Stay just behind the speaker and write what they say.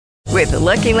With the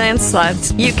Lucky Land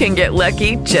Slots, you can get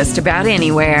lucky just about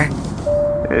anywhere.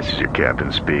 This is your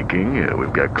captain speaking.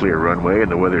 We've got clear runway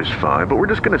and the weather's fine, but we're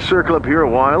just going to circle up here a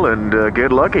while and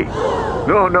get lucky.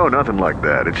 No, nothing like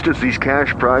that. It's just these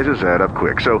cash prizes add up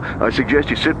quick. So I suggest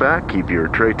you sit back, keep your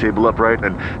tray table upright,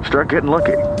 and start getting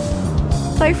lucky.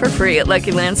 Play for free at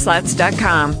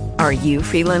LuckyLandSlots.com. Are you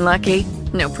feeling lucky?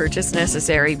 No purchase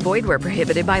necessary. Void where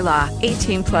prohibited by law.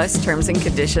 18 plus terms and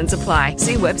conditions apply.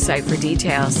 See website for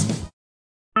details.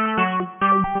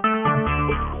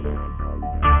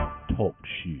 Talk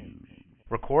shoes.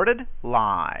 Recorded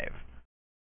live.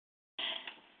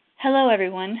 Hello,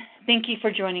 everyone. Thank you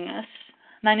for joining us.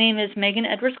 My name is Megan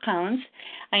Edwards-Collins.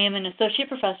 I am an associate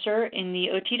professor in the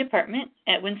OT department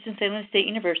at Winston-Salem State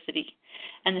University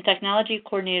and the technology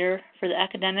coordinator for the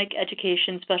Academic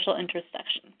Education Special Interest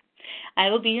section. I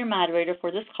will be your moderator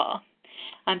for this call.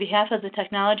 On behalf of the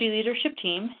Technology Leadership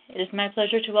Team, it is my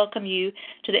pleasure to welcome you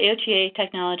to the AOTA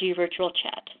Technology Virtual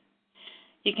Chat.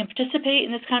 You can participate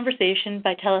in this conversation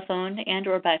by telephone and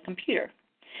or by computer.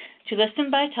 To listen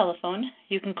by telephone,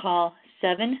 you can call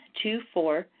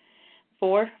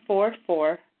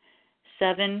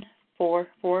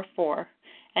 724-444-7444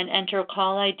 and enter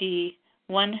call ID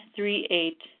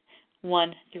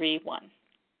 138131.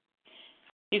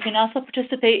 You can also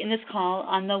participate in this call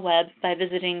on the web by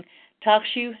visiting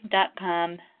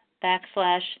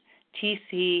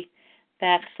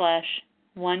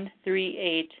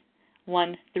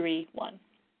TalkShoe.com/TC/138131.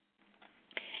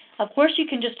 Of course, you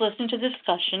can just listen to the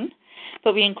discussion,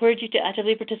 but we encourage you to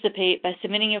actively participate by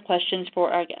submitting your questions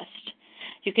for our guest.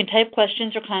 You can type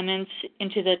questions or comments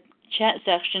into the chat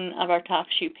section of our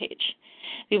TalkShoe page.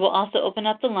 We will also open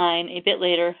up the line a bit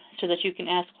later so that you can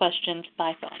ask questions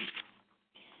by phone.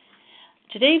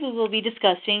 Today we will be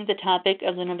discussing the topic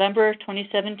of the November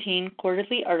 2017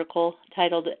 quarterly article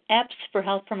titled Apps for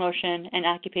Health Promotion and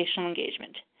Occupational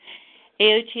Engagement.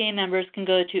 AOTA members can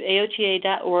go to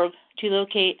aota.org to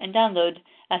locate and download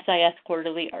SIS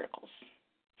quarterly articles.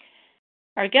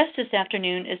 Our guest this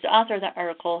afternoon is the author of that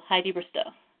article, Heidi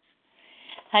Bristow.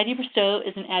 Heidi Bristow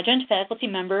is an adjunct faculty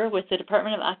member with the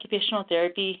Department of Occupational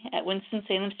Therapy at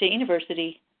Winston-Salem State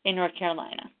University in North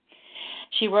Carolina.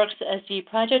 She works as the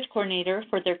project coordinator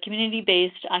for their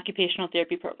community-based occupational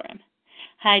therapy program.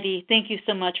 Heidi, thank you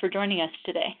so much for joining us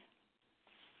today.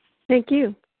 Thank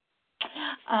you.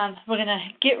 We're going to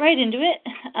get right into it.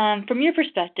 From your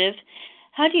perspective,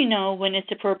 how do you know when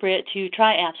it's appropriate to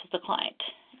try apps with a client?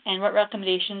 And what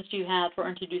recommendations do you have for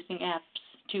introducing apps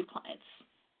to clients?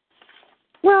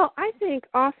 Well, I think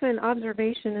often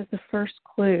observation is the first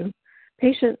clue.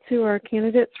 Patients who are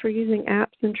candidates for using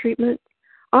apps in treatment,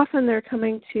 often they're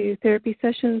coming to therapy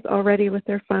sessions already with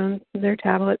their phones and their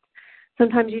tablets.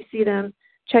 Sometimes you see them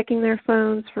checking their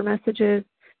phones for messages.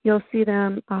 You'll see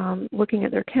them looking at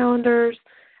their calendars.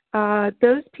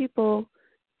 Those people,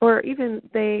 or even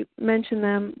they mention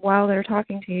them while they're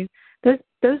talking to you,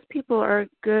 those people are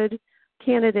good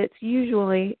candidates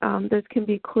usually. Those can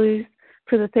be clues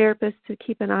for the therapist to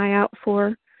keep an eye out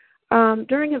for.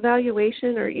 During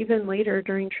evaluation or even later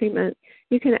during treatment,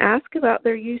 you can ask about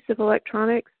their use of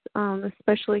electronics,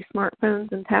 especially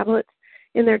smartphones and tablets,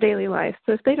 in their daily life.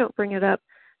 So if they don't bring it up,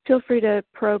 feel free to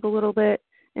probe a little bit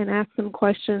and ask some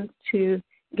questions to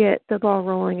get the ball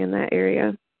rolling in that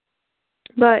area.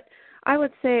 But I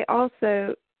would say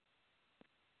also,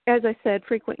 as I said,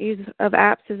 frequent use of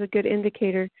apps is a good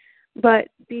indicator. But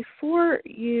before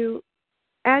you,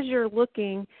 as you're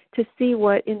looking to see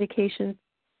what indications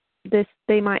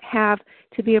they might have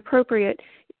to be appropriate,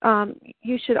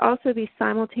 you should also be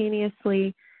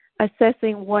simultaneously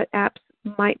assessing what apps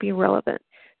might be relevant.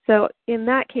 So in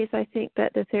that case, I think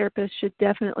that the therapist should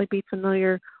definitely be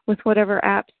familiar with whatever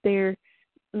apps there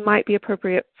might be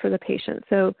appropriate for the patient.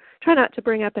 So try not to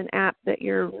bring up an app that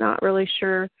you're not really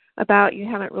sure about, you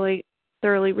haven't really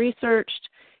thoroughly researched.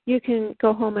 You can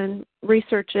go home and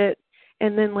research it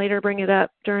and then later bring it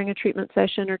up during a treatment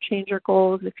session or change your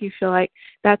goals if you feel like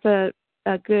that's a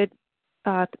good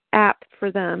app for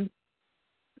them.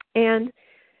 And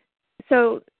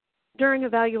so during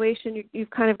evaluation, you've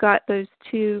kind of got those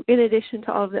two, in addition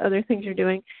to all of the other things you're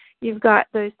doing, you've got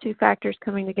those two factors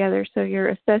coming together. So you're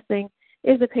assessing,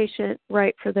 is the patient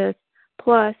right for this,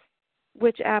 plus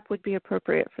which app would be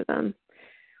appropriate for them.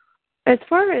 As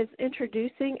far as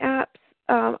introducing apps,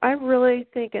 I really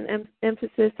think an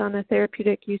emphasis on the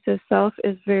therapeutic use of self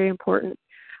is very important.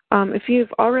 If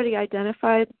you've already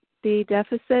identified the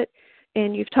deficit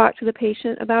and you've talked to the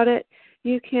patient about it,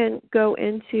 you can go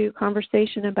into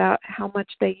conversation about how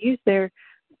much they use their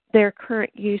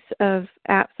current use of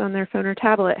apps on their phone or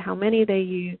tablet, how many they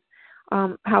use,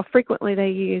 how frequently they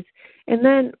use, And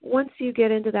then once you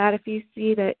get into that, if you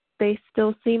see that they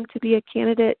still seem to be a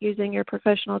candidate using your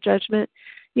professional judgment,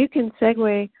 you can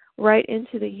segue right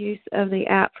into the use of the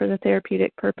app for the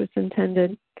therapeutic purpose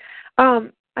intended.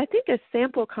 I think a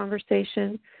sample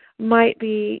conversation might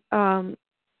be,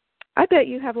 I bet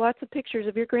you have lots of pictures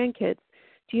of your grandkids.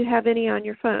 Do you have any on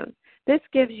your phone? This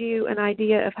gives you an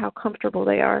idea of how comfortable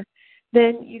they are.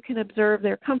 Then you can observe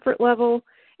their comfort level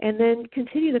and then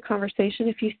continue the conversation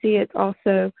if you see it's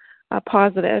also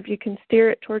positive. You can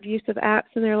steer it toward use of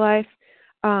apps in their life.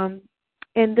 And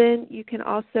then you can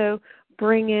also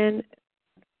bring in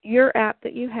your app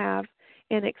that you have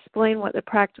and explain what the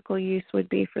practical use would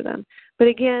be for them. But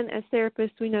again, as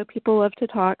therapists, we know people love to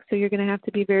talk, so you're going to have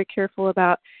to be very careful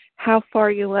about how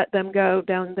far you let them go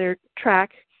down their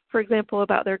track. For example,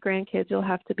 about their grandkids, you'll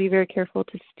have to be very careful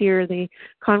to steer the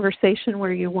conversation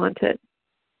where you want it.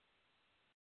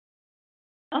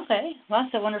 Okay,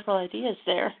 lots of wonderful ideas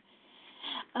there.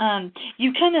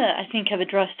 You kind of, I think, have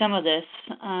addressed some of this.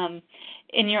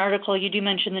 In your article, you do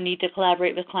mention the need to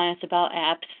collaborate with clients about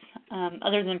apps.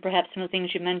 Other than perhaps some of the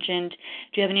things you mentioned,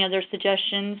 do you have any other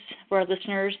suggestions for our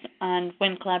listeners on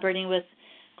when collaborating with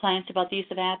clients about the use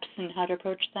of apps and how to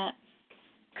approach that?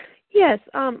 Yes,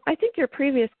 I think your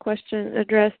previous question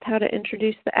addressed how to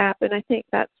introduce the app, and I think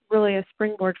that's really a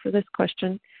springboard for this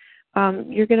question.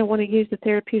 You're going to want to use the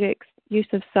therapeutic use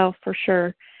of self for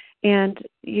sure, and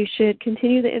you should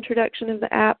continue the introduction of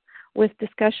the app with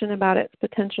discussion about its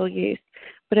potential use.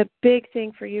 But a big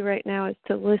thing for you right now is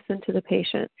to listen to the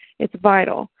patient. It's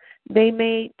vital. They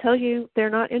may tell you they're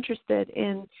not interested,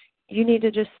 and you need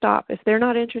to just stop. If they're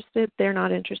not interested, they're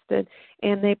not interested,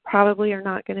 and they probably are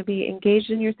not going to be engaged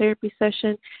in your therapy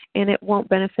session, and it won't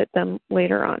benefit them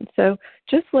later on. So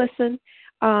just listen.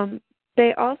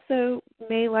 They also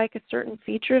may like a certain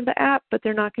feature of the app, but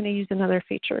they're not going to use another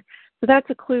feature. So that's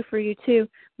a clue for you, too.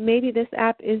 Maybe this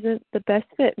app isn't the best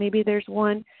fit. Maybe there's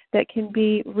one that can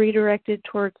be redirected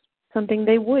towards something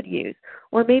they would use.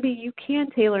 Or maybe you can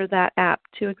tailor that app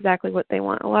to exactly what they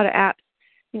want. A lot of apps,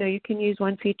 you can use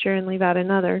one feature and leave out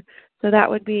another. So that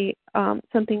would be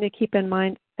something to keep in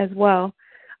mind as well.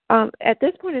 At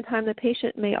this point in time, the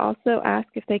patient may also ask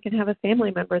if they can have a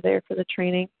family member there for the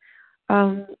training.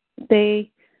 They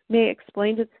may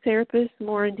explain to the therapist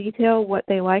more in detail what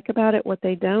they like about it, what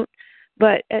they don't.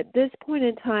 But at this point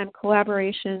in time,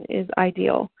 collaboration is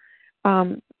ideal.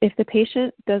 If the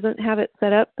patient doesn't have it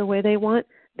set up the way they want,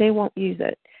 they won't use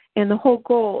it. And the whole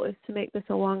goal is to make this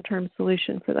a long-term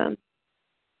solution for them.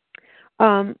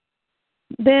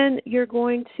 Then you're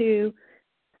going to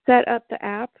set up the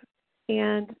app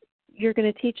and you're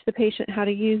going to teach the patient how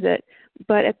to use it.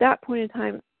 But at that point in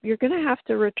time, you're going to have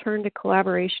to return to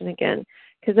collaboration again,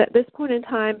 because at this point in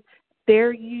time,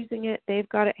 they're using it, they've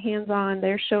got it hands-on,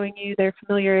 they're showing you their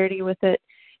familiarity with it.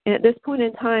 And at this point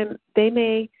in time, they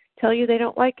may tell you they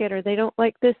don't like it or they don't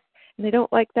like this and they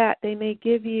don't like that. They may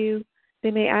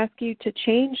ask you to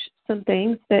change some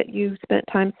things that you spent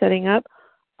time setting up,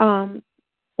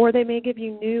 or they may give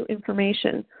you new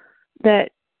information that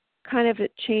kind of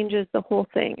it changes the whole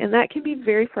thing. And that can be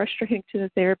very frustrating to the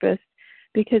therapist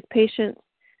because patients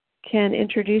can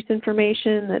introduce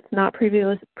information that's not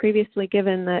previously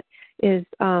given that is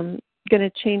going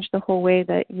to change the whole way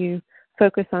that you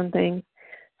focus on things.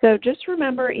 So just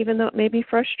remember, even though it may be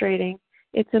frustrating,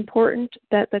 it's important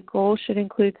that the goal should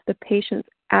include the patient's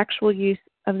actual use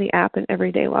of the app in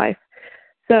everyday life.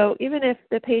 So even if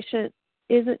the patient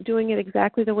isn't doing it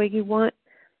exactly the way you want,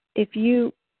 if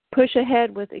you push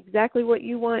ahead with exactly what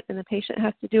you want and the patient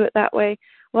has to do it that way,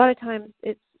 a lot of times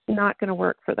it's not going to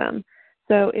work for them.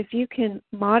 So if you can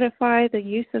modify the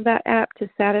use of that app to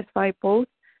satisfy both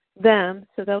them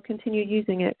so they'll continue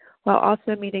using it while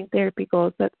also meeting therapy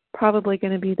goals, that's probably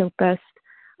going to be the best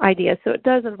idea. So it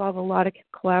does involve a lot of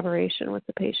collaboration with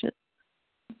the patient.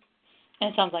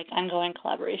 It sounds like ongoing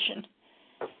collaboration.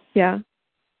 Yeah.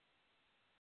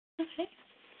 Okay.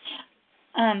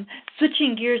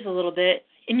 Switching gears a little bit,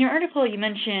 in your article you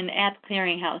mentioned app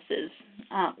clearinghouses,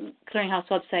 clearinghouse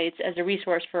websites as a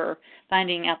resource for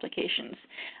finding applications.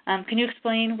 Can you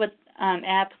explain what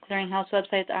app clearinghouse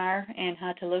websites are and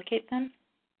how to locate them?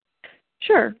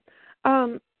 Sure.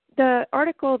 The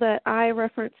article that I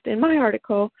referenced in my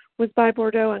article was by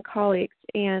Bordeaux and colleagues,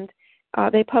 and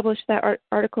they published that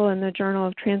article in the Journal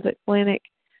of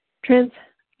Translational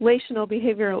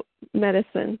Behavioral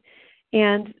Medicine.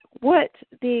 And what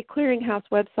the clearinghouse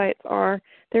websites are,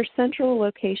 they're central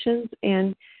locations,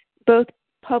 and both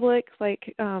public,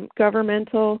 like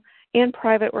governmental, and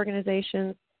private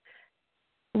organizations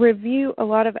review a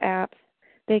lot of apps.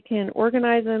 They can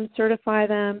organize them, certify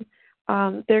them.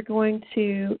 They're going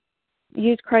to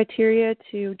use criteria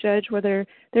to judge whether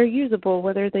they're usable,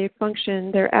 whether they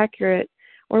function, they're accurate,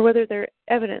 or whether they're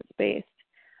evidence-based.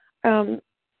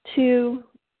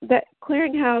 That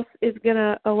clearinghouse is going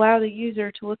to allow the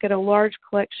user to look at a large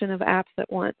collection of apps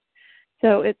at once.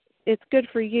 So it's good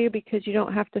for you because you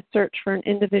don't have to search for an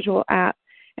individual app.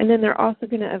 And then they're also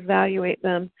going to evaluate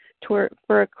them for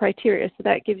a criteria. So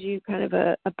that gives you kind of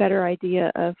a better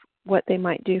idea of what they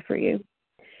might do for you.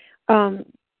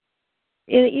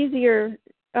 They're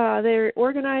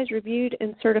organized, reviewed,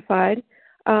 and certified.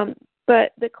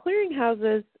 But the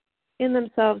clearinghouses in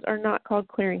themselves are not called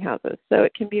clearinghouses, so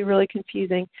it can be really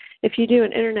confusing. If you do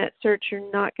an internet search,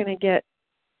 you're not going to get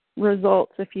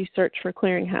results if you search for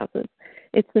clearinghouses.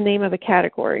 It's the name of a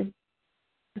category.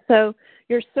 So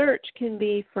your search can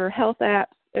be for health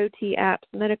apps, OT apps,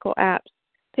 medical apps,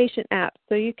 patient apps.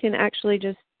 So you can actually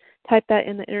just type that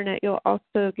in the internet. You'll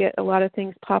also get a lot of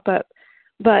things pop up.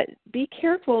 But be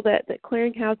careful that the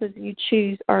clearinghouses you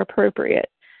choose are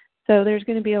appropriate. So there's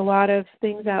going to be a lot of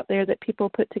things out there that people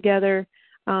put together.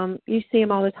 You see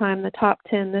them all the time, the top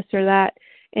 10, this or that.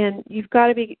 And you've got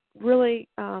to be really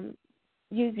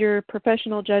use your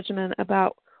professional judgment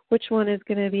about which one is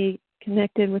going to be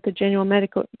connected with a genuine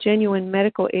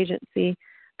medical agency,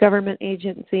 government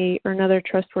agency, or another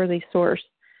trustworthy source.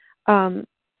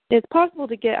 It's possible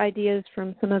to get ideas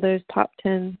from some of those top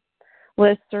 10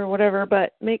 lists or whatever,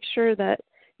 but make sure that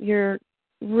you're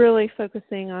really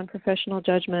focusing on professional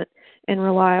judgment and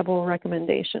reliable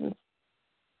recommendations.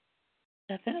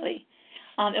 Definitely.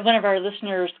 And one of our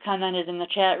listeners commented in the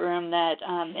chat room that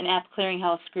an app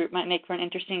clearinghouse group might make for an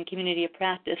interesting community of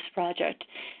practice project.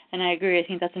 And I agree. I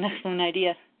think that's an excellent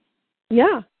idea.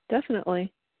 Yeah,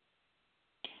 definitely.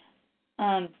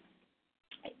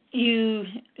 You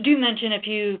do mention a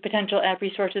few potential app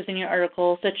resources in your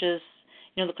article, such as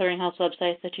the clearinghouse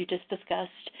websites that you just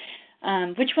discussed.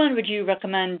 Which one would you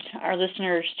recommend our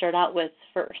listeners start out with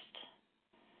first?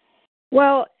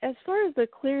 Well, as far as the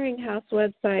clearinghouse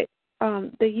website,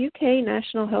 the UK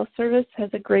National Health Service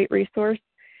has a great resource.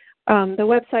 The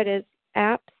website is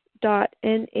apps.nhs.uk.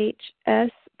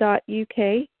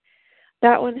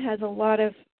 That one has a lot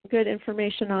of good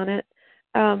information on it.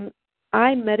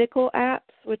 iMedical Apps,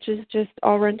 which is just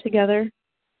all run together,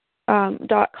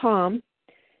 .com,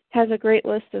 has a great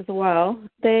list as well.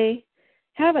 They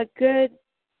have a good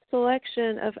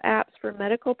selection of apps for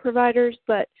medical providers,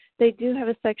 but they do have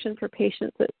a section for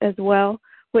patients as well,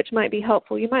 which might be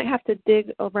helpful. You might have to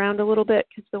dig around a little bit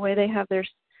because the way they have their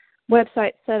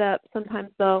website set up,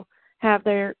 sometimes they'll have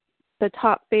the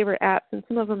top favorite apps, and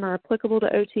some of them are applicable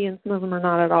to OT and some of them are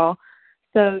not at all.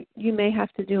 So you may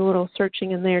have to do a little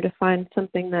searching in there to find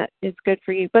something that is good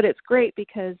for you. But it's great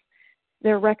because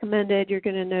they're recommended. You're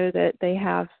going to know that they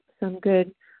have some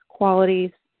good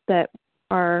qualities that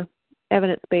are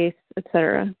evidence-based, et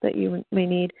cetera, that you may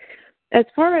need. As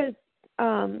far as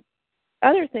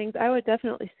other things, I would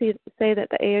definitely say that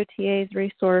the AOTA's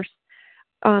resource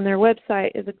on their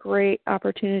website is a great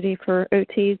opportunity for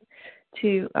OTs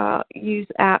to use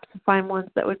apps and find ones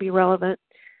that would be relevant.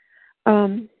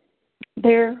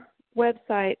 Their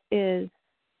website is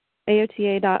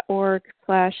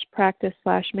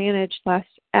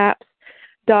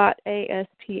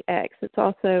aota.org/practice/manage/apps.aspx. It's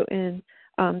also in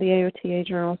the AOTA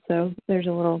journal, so there's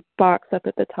a little box up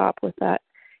at the top with that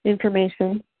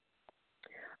information.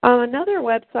 Another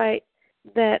website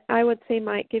that I would say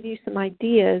might give you some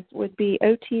ideas would be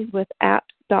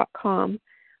otswithapps.com.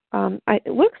 It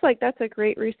looks like that's a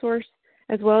great resource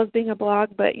as well as being a blog,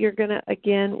 but you're going to,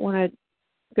 again, want to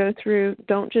go through.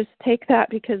 Don't just take that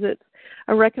because it's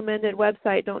a recommended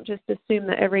website. Don't just assume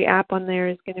that every app on there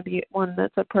is going to be one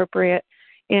that's appropriate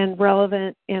and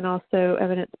relevant and also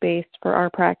evidence-based for our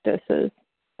practices.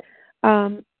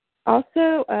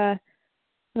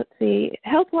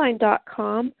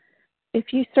 Healthline.com.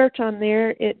 If you search on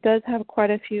there, it does have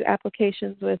quite a few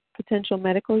applications with potential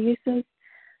medical uses.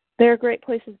 They're great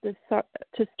places to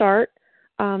start.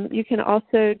 You can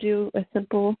also do a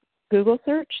simple Google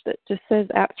search that just says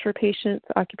apps for patients,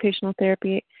 occupational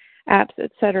therapy apps,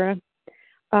 etc.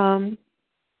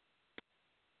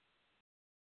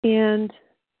 And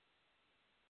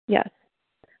yes,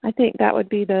 I think that would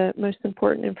be the most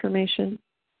important information.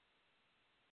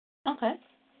 Okay.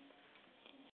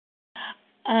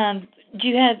 Do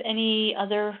you have any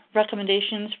other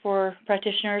recommendations for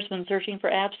practitioners when searching for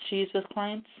apps to use with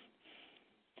clients?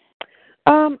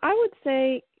 I would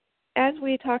say, as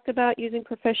we talked about using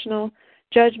professional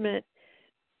judgment,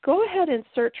 go ahead and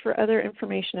search for other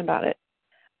information about it.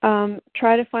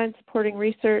 Try to find supporting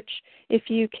research. If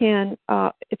you can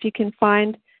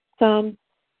find some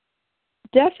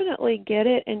definitely get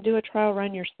it and do a trial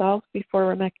run yourself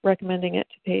before recommending it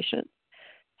to patients.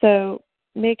 So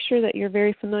make sure that you're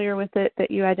very familiar with it,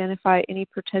 that you identify any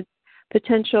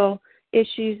potential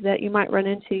issues that you might run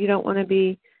into. You don't want to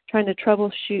be trying to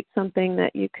troubleshoot something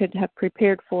that you could have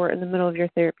prepared for in the middle of your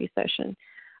therapy session.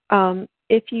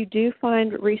 If you do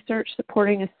find research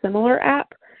supporting a similar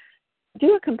app,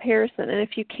 do a comparison, and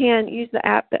if you can, use the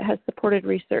app that has supported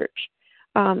research.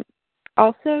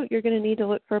 Also, you're going to need to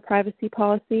look for a privacy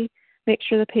policy. Make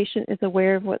sure the patient is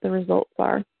aware of what the results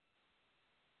are.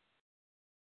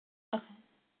 Okay.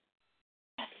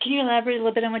 Can you elaborate a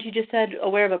little bit on what you just said,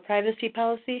 aware of a privacy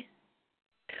policy?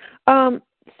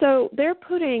 So they're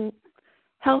putting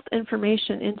health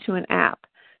information into an app.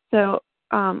 So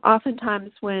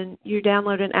oftentimes when you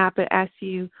download an app, it asks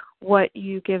you what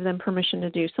you give them permission to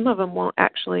do. Some of them won't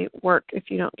actually work if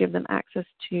you don't give them access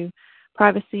to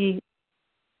privacy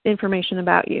information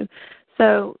about you.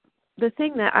 So the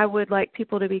thing that I would like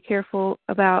people to be careful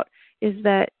about is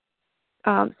that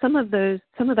some of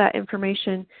that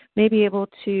information may be able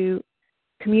to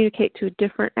communicate to a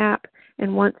different app,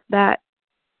 and once that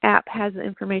app has the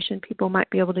information, people might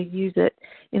be able to use it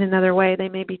in another way. They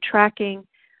may be tracking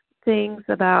things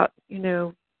about,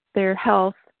 their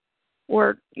health,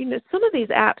 or, some of these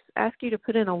apps ask you to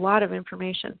put in a lot of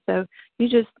information. So you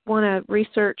just want to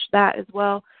research that as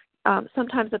well.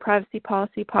 Sometimes the privacy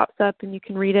policy pops up and you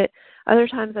can read it. Other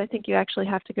times I think you actually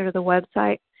have to go to the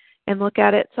website and look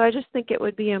at it. So I just think it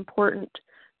would be important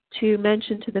to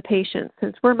mention to the patient,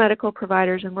 since we're medical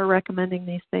providers and we're recommending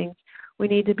these things, we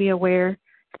need to be aware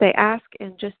if they ask,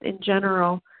 and just in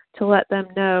general to let them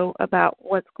know about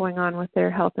what's going on with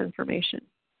their health information.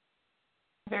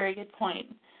 Very good point.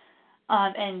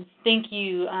 And thank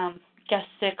you, Guest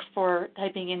 6, for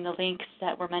typing in the links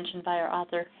that were mentioned by our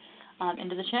author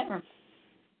into the chat room.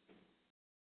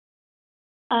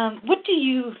 What do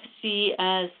you see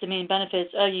as the main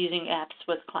benefits of using apps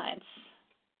with clients?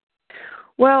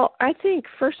 Well, I think,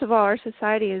 first of all, our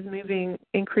society is moving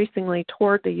increasingly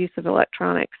toward the use of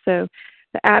electronics. So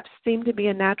the apps seem to be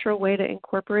a natural way to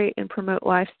incorporate and promote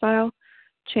lifestyle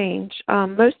change.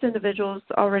 Most individuals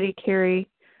already carry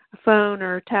a phone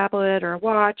or a tablet or a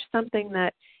watch, something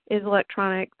that is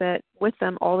electronic, that with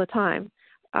them all the time.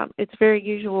 It's very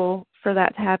usual for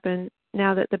that to happen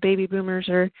now that the baby boomers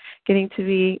are getting to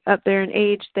be up there in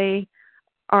age. They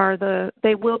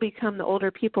will become the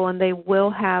older people, and they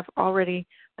will have already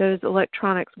those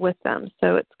electronics with them.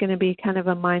 So it's going to be kind of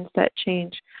a mindset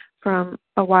change from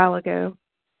a while ago.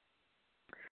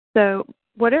 So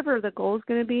whatever the goal is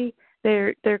going to be,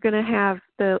 they're going to have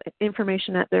the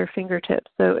information at their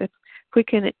fingertips. So if we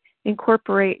can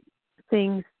incorporate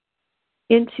things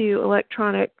into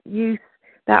electronic use,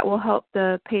 that will help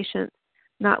the patients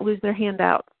not lose their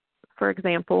handouts, for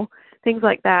example, things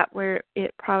like that, where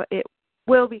it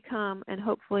will become, and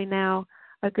hopefully now,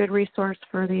 a good resource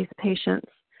for these patients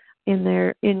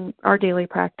in our daily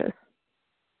practice.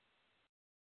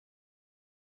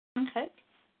 Okay.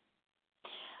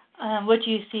 What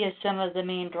do you see as some of the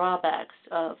main drawbacks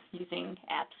of using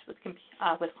apps with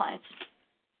clients?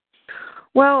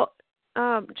 Well,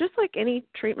 just like any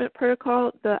treatment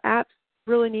protocol, the apps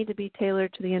really need to be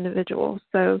tailored to the individual.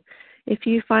 So if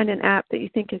you find an app that you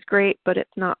think is great, but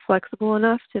it's not flexible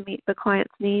enough to meet the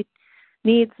client's needs,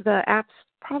 the app's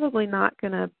probably not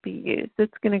going to be used.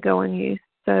 It's going to go unused.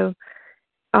 So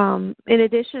in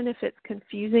addition, if it's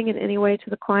confusing in any way to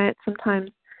the client,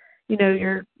 sometimes,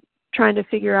 you're trying to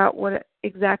figure out what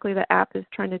exactly the app is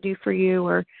trying to do for you,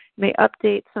 or may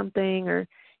update something, or,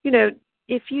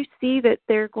 if you see that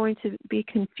they're going to be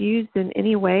confused in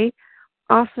any way,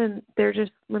 often they're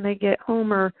just, when they get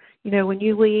home, or, when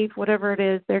you leave, whatever it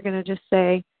is, they're going to just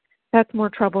say, that's more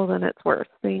trouble than it's worth.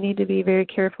 So you need to be very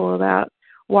careful about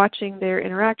watching their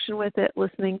interaction with it,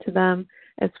 listening to them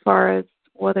as far as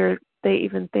whether they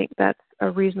even think that's a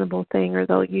reasonable thing or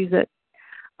they'll use it.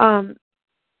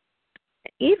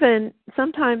 Even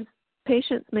sometimes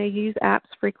patients may use apps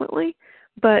frequently,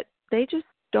 but they just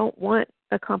don't want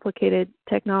a complicated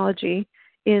technology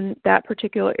in that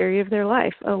particular area of their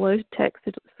life. A low-tech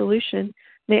solution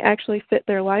may actually fit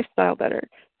their lifestyle better.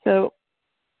 So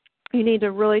you need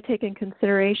to really take in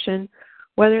consideration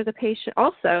whether the patient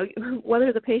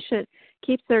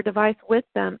keeps their device with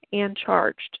them and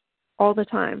charged all the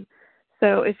time.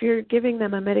 So if you're giving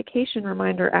them a medication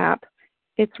reminder app,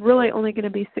 it's really only going to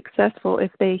be successful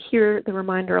if they hear the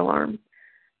reminder alarm.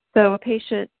 So a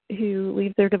patient who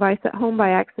leaves their device at home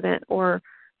by accident, or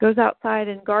goes outside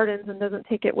and gardens and doesn't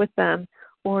take it with them,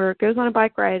 or goes on a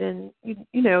bike ride, and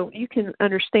you can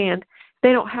understand if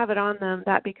they don't have it on them,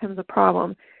 that becomes a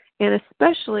problem. And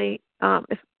especially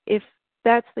if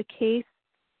that's the case,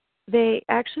 they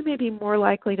actually may be more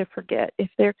likely to forget. If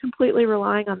they're completely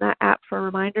relying on that app for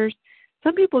reminders,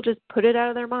 some people just put it out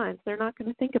of their minds. They're not going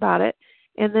to think about it.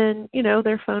 And then,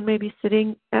 their phone may be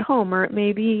sitting at home, or it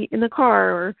may be in the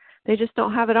car, or they just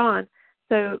don't have it on.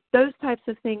 So those types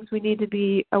of things we need to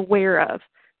be aware of.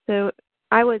 So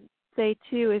I would say,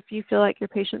 too, if you feel like your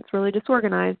patient's really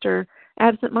disorganized or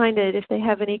absent-minded, if they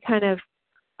have any kind of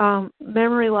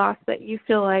memory loss that you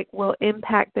feel like will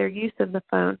impact their use of the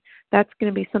phone, that's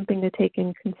going to be something to take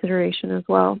in consideration as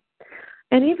well.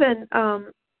 And even, a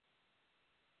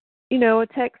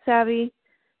tech-savvy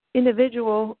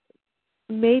individual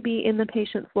may be in the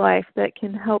patient's life that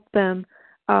can help them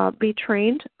be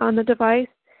trained on the device.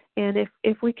 And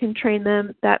if we can train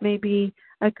them, that may be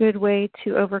a good way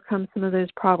to overcome some of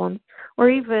those problems. Or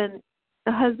even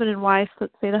a husband and wife,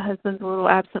 let's say the husband's a little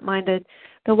absent-minded,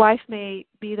 the wife may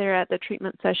be there at the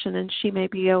treatment session, and she may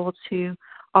be able to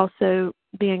also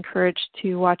be encouraged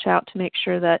to watch out to make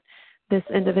sure that this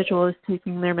individual is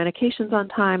taking their medications on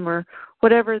time, or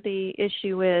whatever the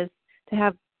issue is. To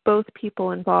have both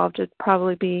people involved would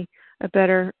probably be a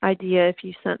better idea if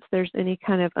you sense there's any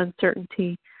kind of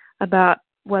uncertainty about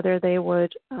whether they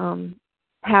would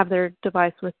have their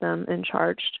device with them and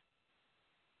charged.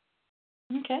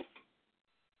 Okay.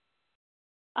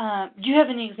 Do you have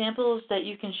any examples that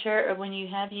you can share of when you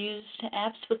have used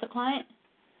apps with the client?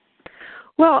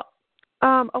 Well,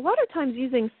 a lot of times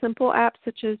using simple apps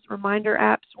such as reminder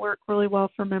apps work really well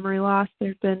for memory loss. There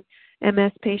have been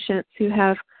MS patients who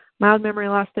have mild memory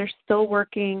loss. They're still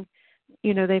working.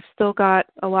 They've still got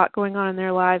a lot going on in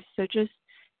their lives. So just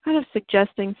kind of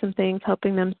suggesting some things,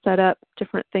 helping them set up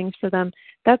different things for them.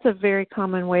 That's a very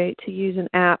common way to use an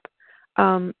app.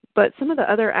 But some of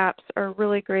the other apps are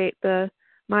really great. The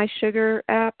My Sugar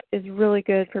app is really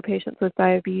good for patients with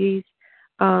diabetes.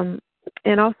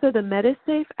 And also the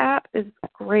MediSafe app is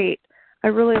great. I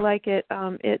really like it.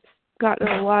 It's got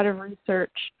a lot of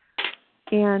research,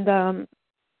 and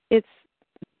it's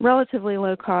relatively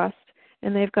low cost,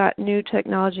 and they've got new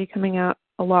technology coming out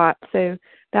a lot. So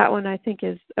that one I think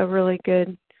is a really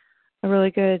good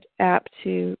app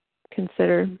to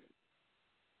consider.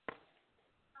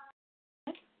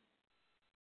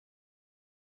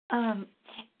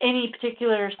 Any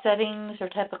particular settings or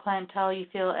type of clientele you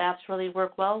feel apps really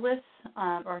work well with,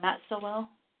 or not so well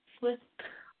with?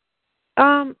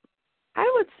 I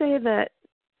would say that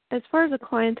as far as the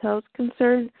clientele is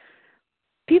concerned,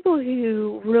 people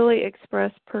who really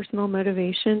express personal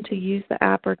motivation to use the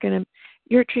app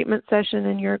your treatment session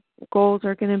and your goals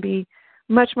are going to be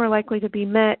much more likely to be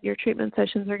met. Your treatment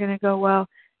sessions are going to go well,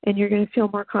 and you're going to feel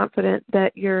more confident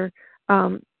that your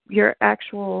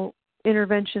actual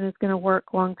intervention is going to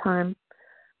work long term.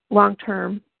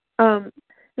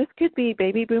 This could be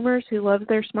baby boomers who love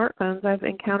their smartphones. I've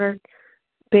encountered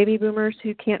baby boomers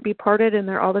who can't be parted, and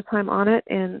they're all the time on it,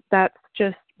 and that's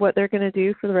just what they're going to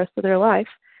do for the rest of their life.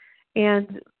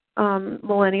 And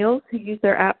millennials who use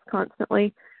their apps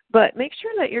constantly. But make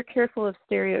sure that you're careful of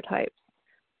stereotypes.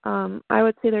 I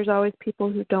would say there's always people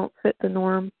who don't fit the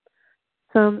norm.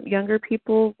 Some younger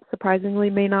people, surprisingly,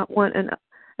 may not want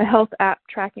a health app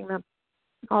tracking them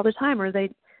all the time, or they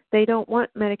don't want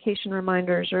medication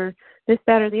reminders or this,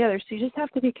 that, or the other. So you just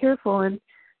have to be careful. And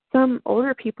some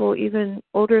older people, even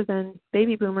older than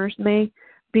baby boomers, may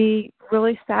be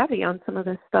really savvy on some of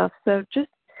this stuff. So just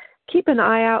keep an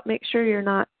eye out. Make sure you're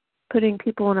not putting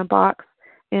people in a box.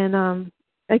 And,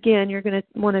 again, you're going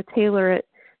to want to tailor it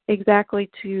exactly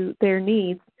to their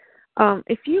needs.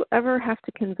 If you ever have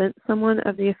to convince someone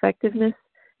of the effectiveness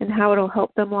and how it'll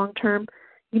help them long term,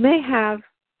 you may have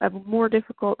a more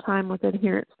difficult time with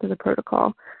adherence to the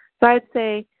protocol. So I'd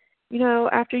say,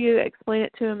 after you explain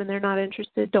it to them and they're not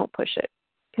interested, don't push it,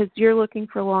 because you're looking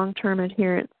for long-term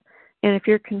adherence. And if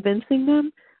you're convincing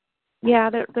them,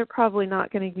 they're probably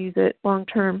not going to use it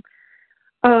long-term.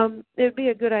 It would be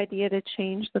a good idea to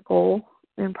change the goal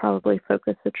and probably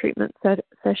focus the treatment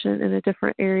session in a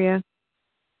different area.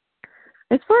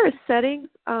 As far as settings,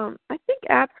 I think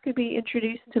apps could be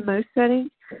introduced to most settings.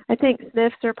 I think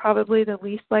SNFs are probably the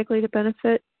least likely to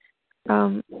benefit.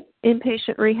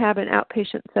 Inpatient rehab and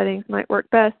outpatient settings might work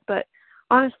best, but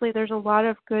honestly, there's a lot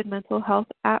of good mental health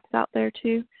apps out there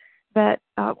too that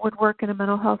would work in a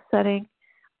mental health setting.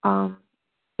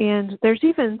 And there's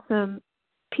even some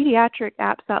pediatric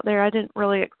apps out there. I didn't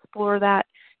really explore that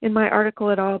in my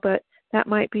article at all, but that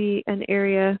might be an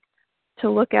area to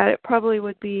look at. It probably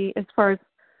would be, as far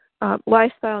as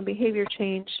lifestyle and behavior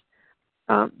change,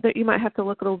 that you might have to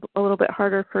look a little bit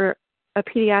harder for a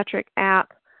pediatric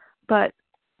app. But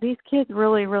these kids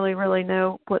really, really, really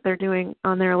know what they're doing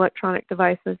on their electronic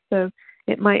devices, so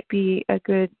it might be a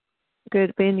good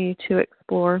venue to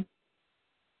explore.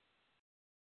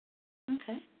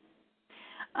 Okay.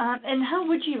 And how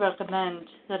would you recommend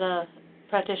that a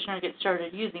practitioner get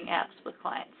started using apps with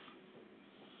clients?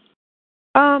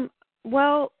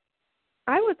 Well,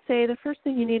 I would say the first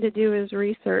thing you need to do is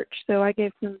research. So I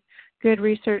gave some good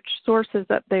research sources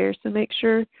up there. So make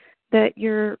sure that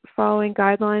you're following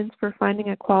guidelines for finding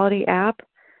a quality app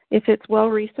if it's well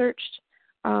researched.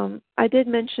 I did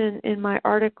mention in my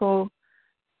article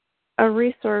a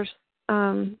resource.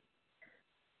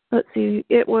 Let's see,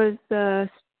 it was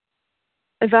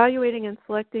evaluating and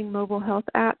selecting mobile health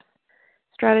apps,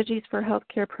 strategies for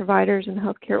healthcare providers and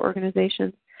healthcare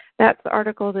organizations. That's the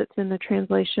article that's in the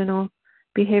Translational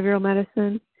Behavioral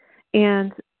Medicine.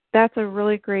 And that's a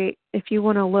really great, if you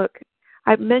want to look,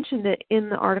 I mentioned it in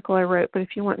the article I wrote, but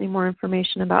if you want any more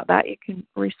information about that, you can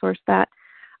resource that.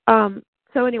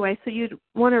 So anyway, so you'd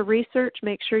want to research,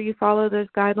 make sure you follow those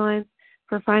guidelines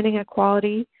for finding a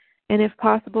quality, and if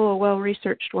possible, a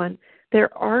well-researched one.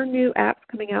 There are new apps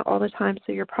coming out all the time,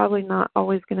 so you're probably not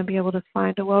always going to be able to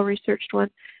find a well-researched one.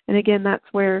 And again, that's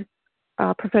where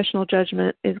professional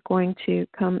judgment is going to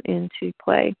come into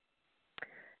play.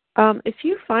 If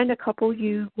you find a couple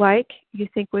you like, you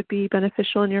think would be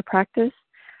beneficial in your practice,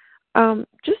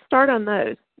 just start on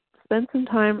those. Spend some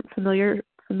time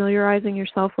familiarizing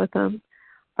yourself with them.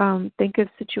 Think of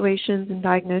situations and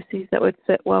diagnoses that would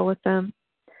fit well with them.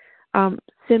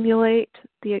 Simulate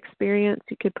the experience.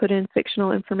 You could put in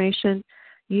fictional information.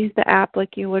 Use the app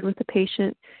like you would with a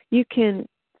patient. You can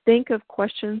think of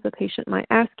questions the patient might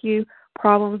ask you,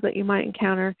 problems that you might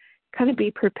encounter. Kind of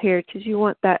be prepared because you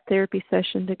want that therapy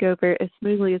session to go as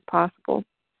smoothly as possible.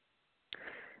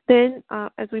 Then,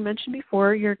 as we mentioned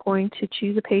before, you're going to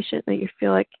choose a patient that you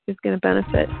feel like is going to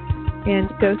benefit and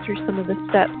go through some of the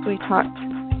steps we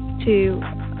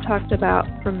talked about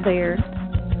from there.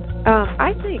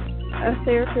 I think a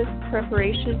therapist's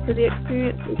preparation for the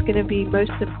experience is going to be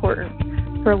most important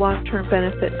for long-term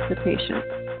benefit to the patient.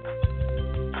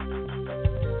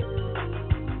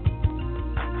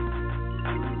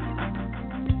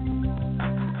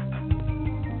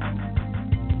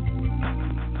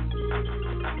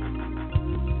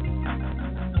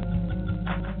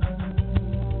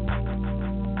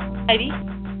 Heidi?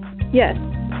 Yes.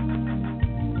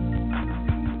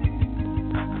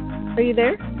 Are you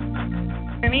there?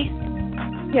 Hear me?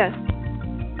 Yes.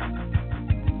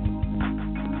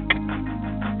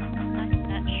 I'm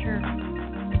not sure.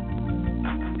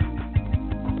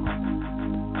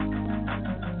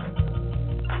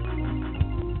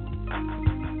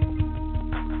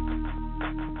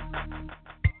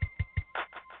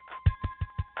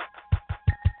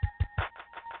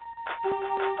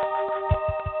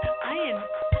 I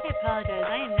apologize.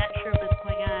 I am not sure what's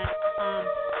going on. I'm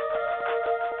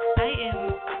not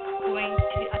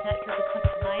sure if it's coming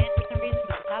from my end for some reason with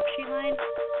the talk sheet line.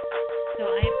 So I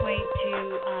am going to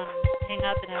hang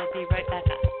up and I will be right back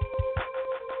on.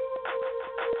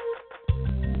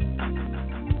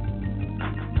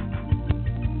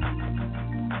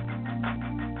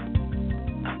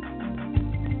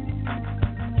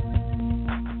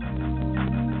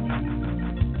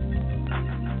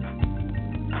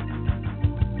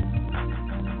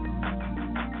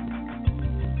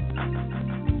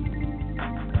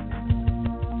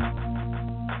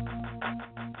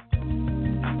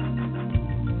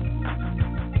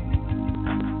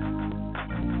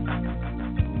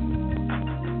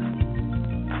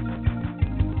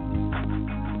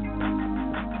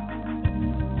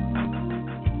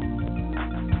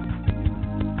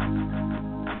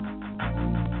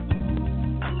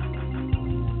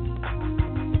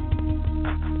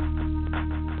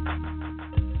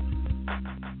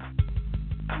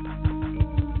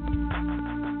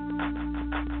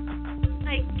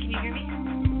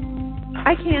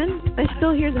 I can. I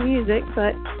still hear the music,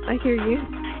 but I hear you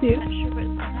too. I'm not sure what's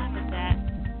going on with that.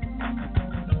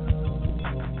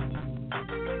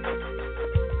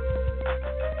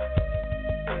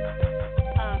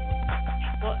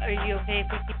 Well, are you okay if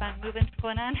we keep on moving? What's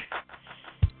going on?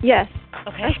 Yes.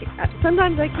 Okay.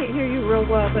 Sometimes I can't hear you real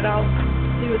well, but I'll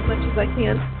do as much as I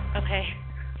can. Okay.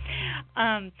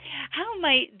 How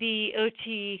might the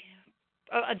OT...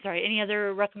 Oh, I'm sorry. Any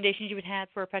other recommendations you would have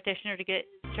for a practitioner to get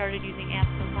started using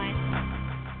apps with clients?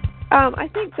 I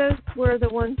think those were the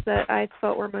ones that I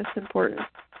felt were most important.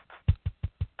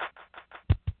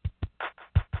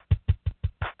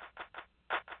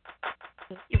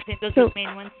 You would think those are the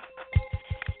main ones?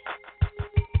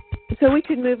 So we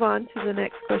could move on to the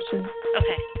next question.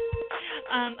 Okay.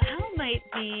 How might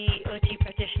the OT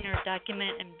practitioner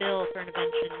document and bill for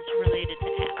interventions related to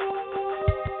apps?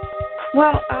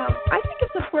 Well, I think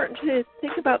it's important to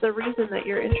think about the reason that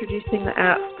you're introducing the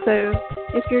app. So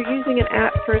if you're using an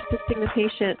app for assisting the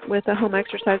patient with a home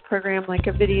exercise program, like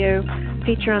a video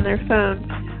feature on their phone,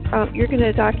 you're going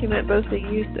to document both the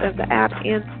use of the app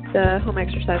and the home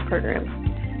exercise program.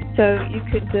 So you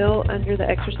could bill under the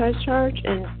exercise charge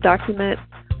and document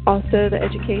also the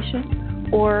education,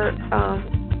 or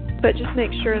but just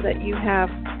make sure that you have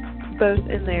both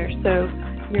in there. So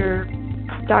your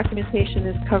documentation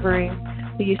is covering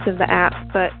the use of the app,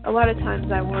 but a lot of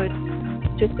times I would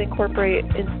just incorporate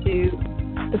it into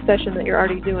the session that you're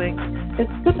already doing. It's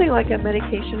something like a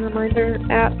medication reminder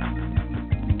app.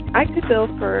 I could bill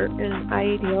for an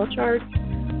IADL charge,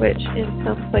 which in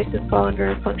some places fall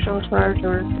under a functional charge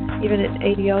or even an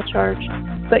ADL charge,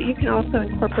 but you can also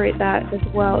incorporate that as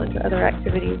well into other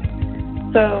activities.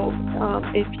 So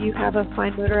if you have a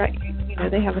fine motor,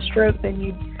 they have a stroke and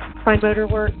you fine motor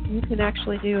work, you can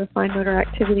actually do a fine motor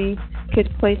activity. You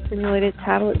could place simulated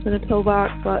tablets in a pill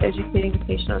box while educating the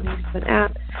patient on the use of an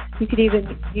app. You could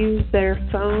even use their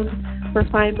phone for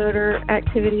fine motor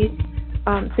activities.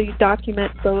 So you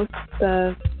document both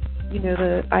the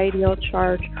IADL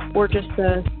charge or just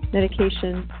the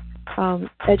medication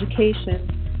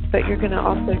education, but you're going to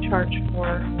also charge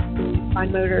for the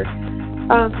fine motor.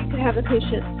 You could have the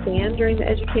patient stand during the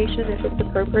education if it's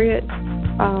appropriate.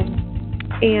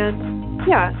 And you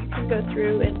can go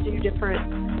through and do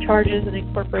different charges and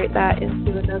incorporate that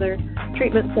into another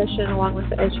treatment session along with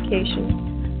the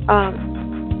education.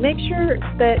 Make sure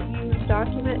that you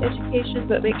document education,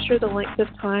 but make sure the length of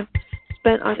time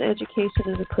spent on education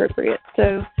is appropriate.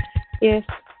 So if,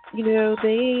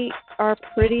 they are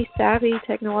pretty savvy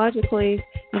technologically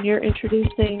and you're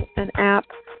introducing an app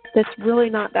that's really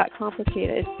not that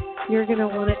complicated, you're going to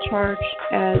want to charge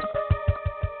as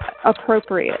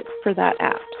appropriate for that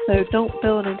app. So don't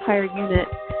bill an entire unit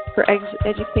for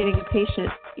educating a patient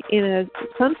in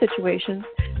some situations.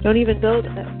 Don't even bill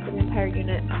an entire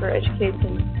unit for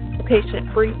educating the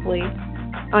patient briefly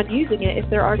on using it if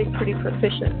they're already pretty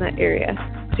proficient in that area.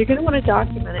 So you're going to want to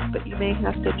document it, but you may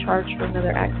have to charge for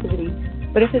another activity.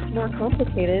 But if it's more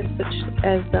complicated, such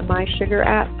as the My Sugar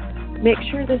app, make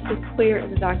sure this is clear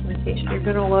in the documentation. You're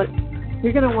going to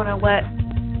want to let,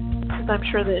 because I'm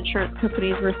sure the insurance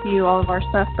companies review all of our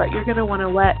stuff, but you're going to want to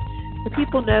let the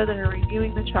people know that are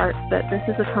reviewing the charts that this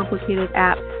is a complicated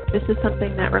app. This is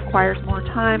something that requires more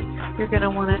time. You're going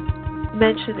to want to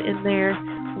mention in there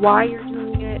why you're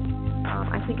doing it.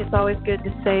 I think it's always good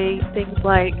to say things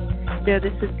like, this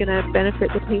is going to benefit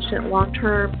the patient long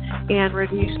term and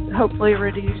hopefully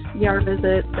reduce ER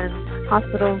visits and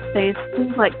hospital stays.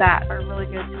 Things like that are really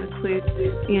good to include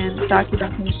in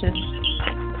documentation.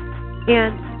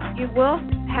 And you will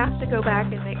have to go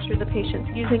back and make sure the patient's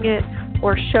using it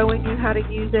or showing you how to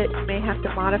use it. You may have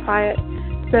to modify it.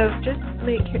 So just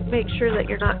make sure that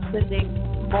you're not spending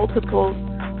multiple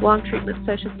long treatment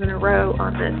sessions in a row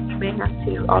on this. You may have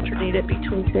to alternate it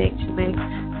between things. You may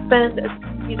spend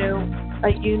a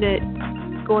unit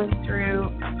going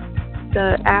through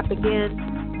the app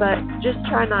again, but just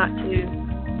try not to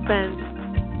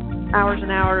spend hours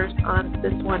and hours on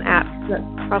this one app. That's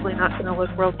probably not going to look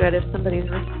real good if somebody's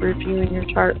reviewing your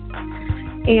charts.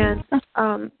 And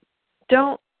I'm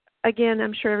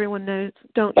sure everyone knows,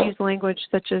 don't use language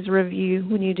such as review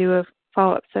when you do a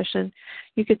follow-up session.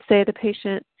 You could say the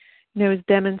patient is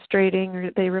demonstrating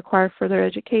or they require further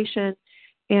education,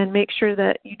 and make sure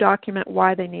that you document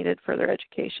why they needed further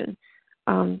education.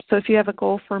 So if you have a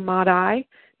goal for Mod-I,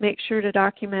 make sure to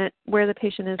document where the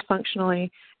patient is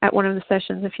functionally at one of the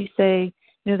sessions. If you say,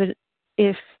 that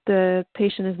if the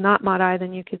patient is not Mod-I,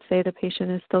 then you could say the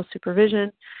patient is still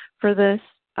supervision for this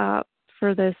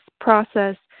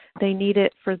process. They need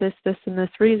it for this, and this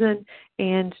reason,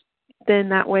 and then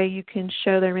that way you can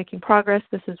show they're making progress.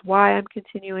 This is why I'm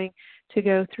continuing to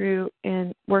go through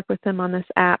and work with them on this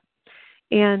app.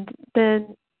 And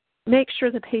then make sure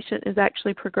the patient is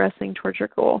actually progressing towards your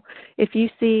goal. If you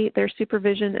see their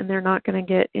supervision and they're not going to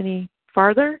get any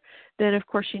farther, then of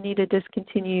course you need to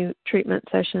discontinue treatment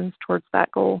sessions towards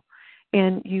that goal.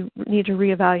 And you need to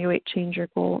reevaluate, change your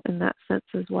goal in that sense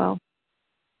as well.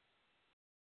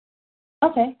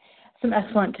 Okay, some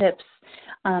excellent tips.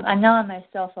 I'm now on my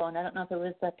cell phone. I don't know if it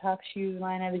was the TalkShoe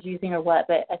line I was using or what,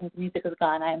 but I think the music was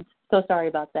gone. I'm so sorry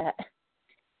about that.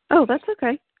 Oh, that's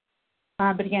okay.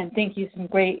 But again, thank you. Some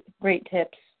great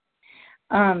tips.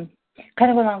 Kind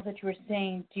of along with what you were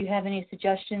saying, do you have any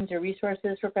suggestions or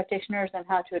resources for practitioners on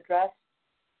how to address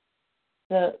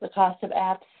the cost of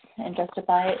apps and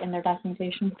justify it in their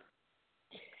documentation?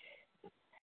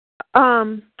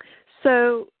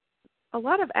 So a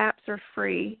lot of apps are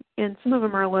free, and some of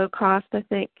them are low cost. I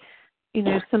think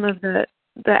some of the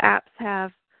apps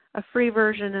have a free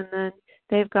version, and then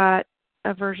they've got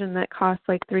a version that costs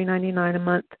like $3.99 a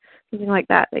month, something like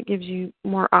that, that gives you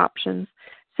more options.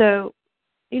 So,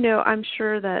 I'm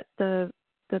sure that the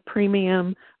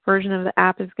premium version of the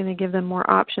app is going to give them more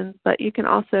options, but you can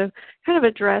also kind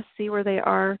of see where they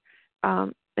are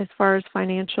as far as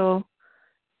financial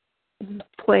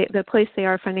the place they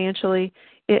are financially.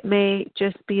 It may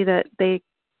just be that they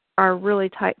are really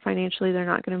tight financially. They're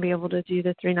not going to be able to do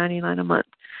the $3.99 a month,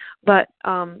 but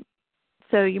so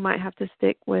you might have to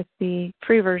stick with the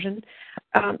free version.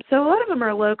 So a lot of them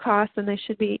are low cost and they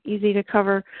should be easy to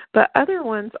cover, but other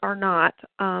ones are not.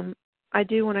 I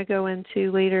do want to go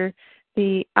into later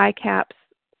the iCaps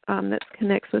that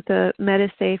connects with the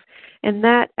MediSafe, and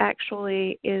that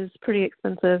actually is pretty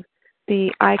expensive.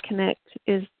 The iConnect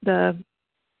is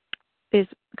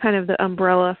kind of the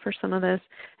umbrella for some of this,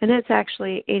 and it's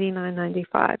actually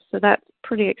 $89.95, so that's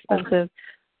pretty expensive.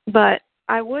 But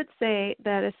I would say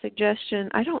that a suggestion,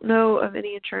 I don't know of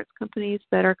any insurance companies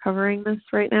that are covering this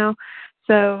right now,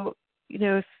 so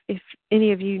if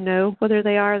any of you know whether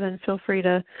they are, then feel free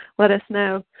to let us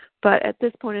know. But at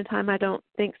this point in time, I don't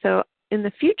think so. In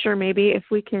the future, maybe, if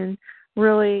we can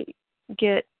really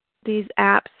get these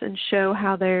apps and show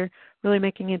how they're really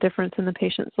making a difference in the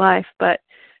patient's life. But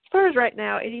as far as right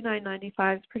now,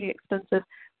 $89.95 is pretty expensive.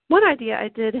 One idea I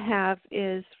did have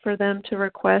is for them to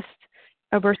request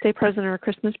a birthday present or a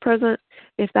Christmas present,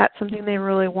 if that's something they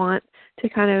really want, to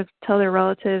kind of tell their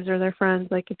relatives or their friends,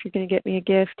 like, if you're going to get me a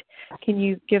gift, can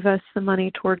you give us some money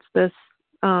towards this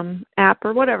app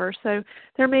or whatever. So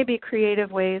there may be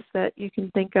creative ways that you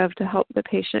can think of to help the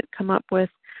patient come up with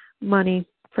money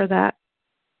for that.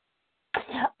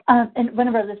 And one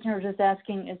of our listeners is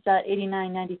asking, is that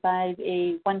 $89.95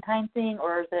 a one-time thing,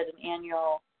 or is it an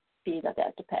annual fee that they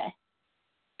have to pay?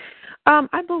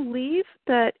 I believe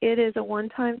that it is a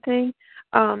one-time thing.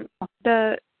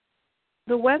 The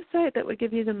website that would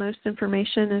give you the most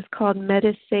information is called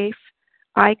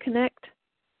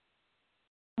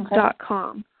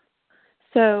MediSafeIConnect.com.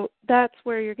 So that's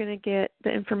where you're going to get the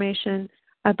information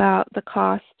about the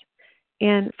cost.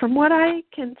 And from what I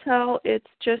can tell, it's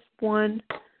just one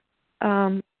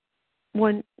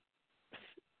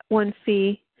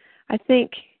fee. I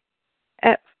think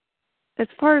as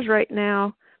far as right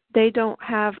now, they don't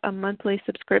have a monthly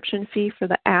subscription fee for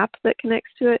the app that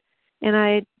connects to it. And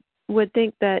I would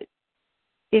think that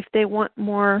if they want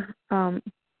more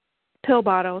pill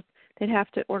bottles, they'd have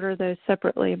to order those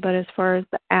separately. But as far as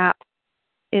the app,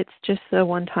 it's just a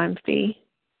one-time fee.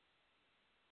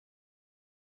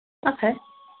 Okay.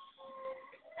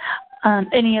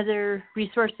 Any other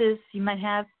resources you might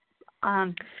have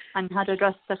on how to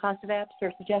address the cost of apps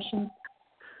or suggestions?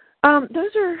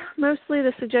 Those are mostly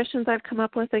the suggestions I've come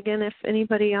up with. Again, if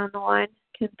anybody on the line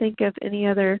can think of any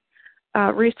other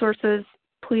resources,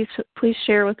 please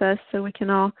share with us so we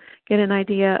can all get an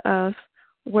idea of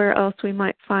where else we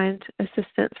might find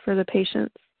assistance for the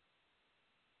patients.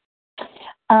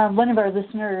 One of our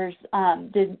listeners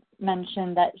did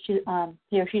mention that she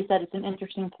said it's an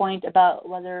interesting point about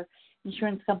whether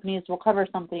insurance companies will cover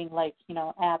something like,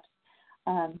 apps.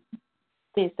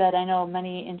 They said, I know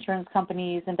many insurance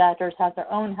companies and doctors have their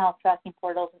own health tracking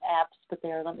portals and apps, but they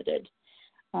are limited.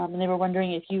 And they were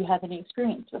wondering if you have any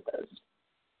experience with those.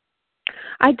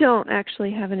 I don't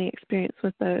actually have any experience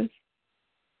with those.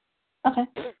 Okay.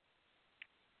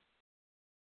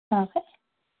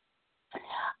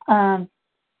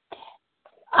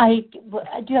 I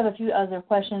do have a few other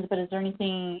questions, but is there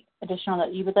anything additional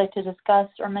that you would like to discuss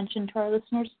or mention to our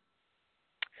listeners?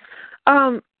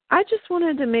 I just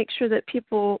wanted to make sure that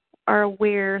people are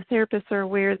aware, therapists are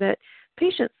aware, that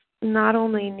patients not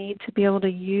only need to be able to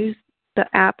use the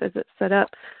app as it's set up,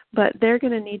 but they're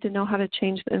going to need to know how to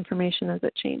change the information as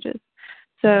it changes.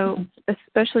 So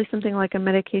especially something like a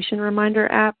medication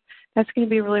reminder app, that's going to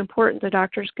be really important. The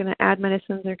doctor's going to add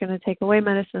medicines. They're going to take away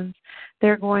medicines.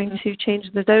 They're going to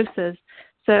change the doses.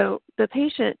 So the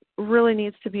patient really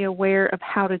needs to be aware of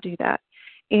how to do that.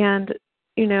 And,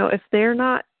 if they're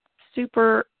not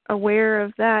super aware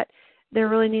of that, there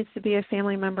really needs to be a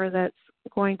family member that's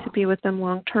going to be with them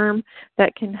long term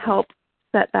that can help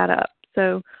set that up.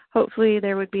 So hopefully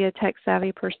there would be a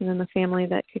tech-savvy person in the family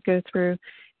that could go through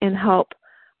and help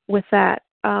with that.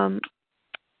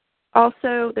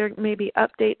 Also, there may be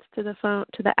updates to the phone,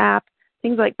 to the app,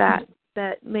 things like that,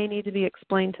 that may need to be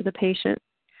explained to the patient.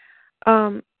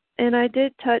 And I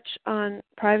did touch on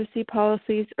privacy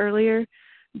policies earlier,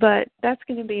 but that's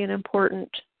going to be an important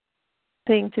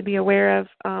thing to be aware of.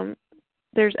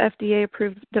 There's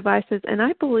FDA-approved devices, and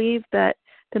I believe that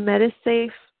the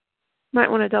MediSafe, might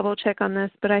want to double check on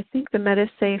this, but I think the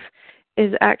MediSafe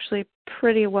is actually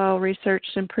pretty well researched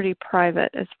and pretty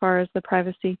private as far as the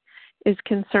privacy is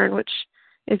concerned, which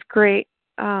is great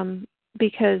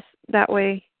because that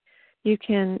way you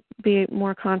can be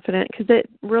more confident, because it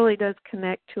really does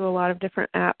connect to a lot of different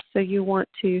apps. So you want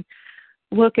to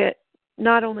look at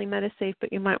not only MediSafe,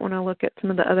 but you might want to look at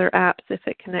some of the other apps if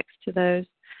it connects to those.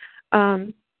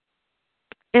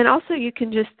 And also you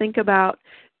can just think about,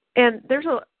 and there's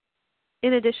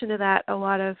in addition to that, a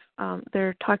lot of,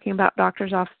 they're talking about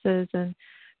doctor's offices and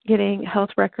getting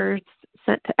health records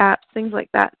sent to apps, things like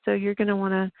that. So you're going to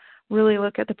want to really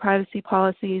look at the privacy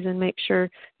policies and make sure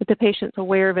that the patient's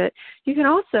aware of it. You can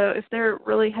also, if they're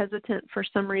really hesitant for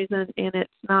some reason and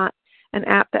it's not an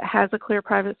app that has a clear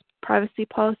privacy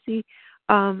policy,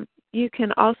 you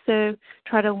can also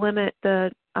try to limit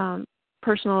the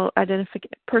personal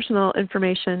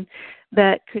information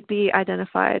that could be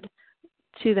identified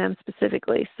to them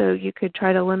specifically. So you could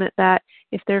try to limit that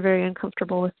if they're very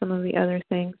uncomfortable with some of the other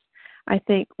things. I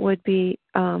think would be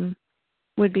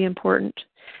important.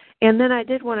 And then I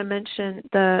did want to mention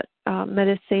the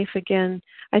MediSafe again.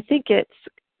 I think it's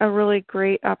a really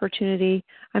great opportunity.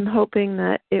 I'm hoping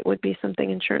that it would be something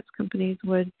insurance companies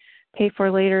would pay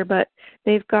for later, but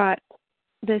they've got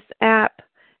this app.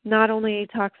 Not only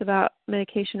talks about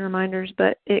medication reminders,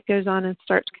 but it goes on and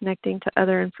starts connecting to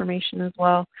other information as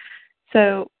well.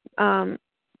 So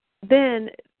then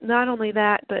not only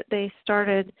that, but they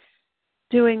started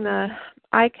doing the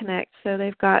iConnect. So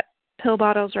they've got pill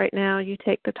bottles right now. You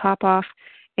take the top off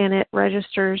and it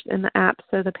registers in the app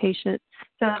so the patient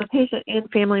and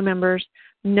family members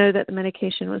know that the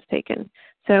medication was taken.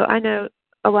 So I know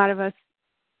a lot of us,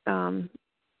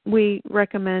 we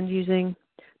recommend using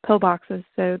pill boxes,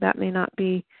 so that may not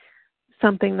be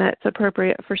something that's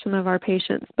appropriate for some of our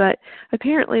patients. But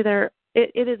apparently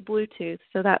it is Bluetooth,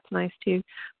 so that's nice too.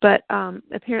 But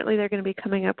apparently they're going to be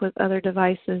coming up with other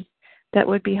devices that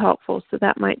would be helpful. So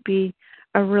that might be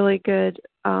a really good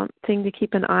thing to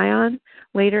keep an eye on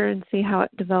later and see how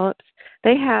it develops.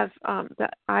 They have the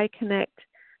iConnect.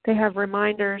 They have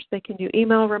reminders. They can do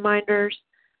email reminders.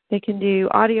 They can do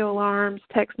audio alarms,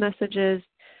 text messages,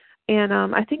 and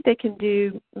I think they can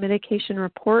do medication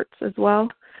reports as well.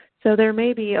 So there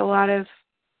may be a lot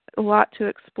to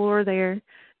explore there.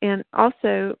 And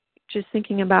also just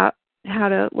thinking about how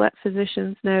to let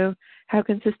physicians know how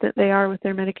consistent they are with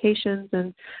their medications.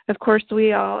 And, of course,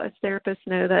 we all as therapists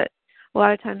know that a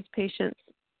lot of times patients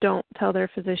don't tell their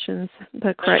physicians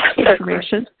the correct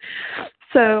information.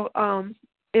 So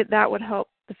that would help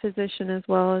the physician as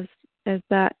well as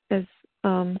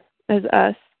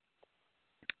us.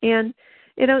 And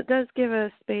it does give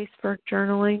a space for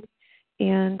journaling,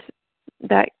 and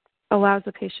that allows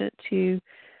the patient to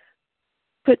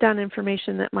put down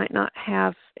information that might not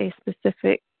have a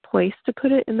specific place to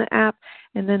put it in the app,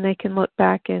 and then they can look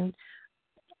back, and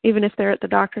even if they're at the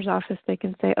doctor's office, they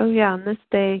can say, oh yeah, on this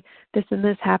day, this and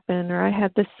this happened, or I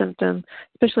had this symptom,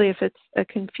 especially if it's a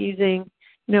confusing,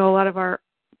 a lot of our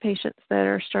patients that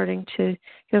are starting to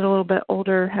get a little bit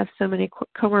older have so many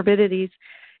comorbidities,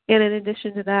 and in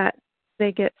addition to that,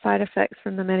 they get side effects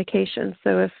from the medication.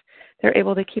 So if they're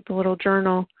able to keep a little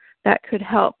journal, that could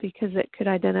help because it could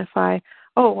identify,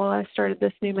 oh, well, I started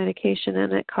this new medication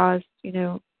and it caused,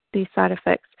 these side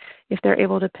effects, if they're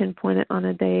able to pinpoint it on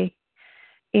a day.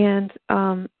 And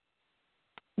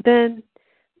then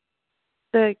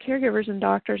the caregivers and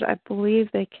doctors, I believe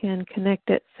they can connect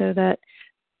it so that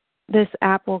this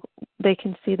app they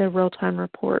can see the real-time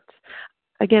reports.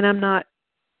 Again, I'm not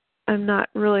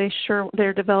really sure.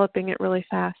 They're developing it really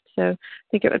fast, so I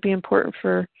think it would be important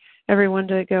for everyone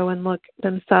to go and look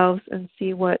themselves and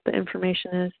see what the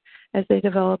information is as they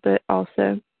develop it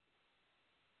also.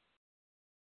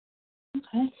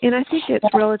 Okay. And I think it's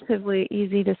relatively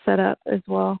easy to set up as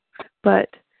well, but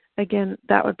again,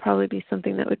 that would probably be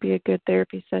something that would be a good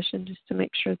therapy session just to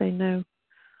make sure they know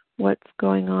what's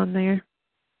going on there.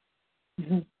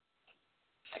 Mm-hmm.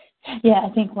 Yeah, I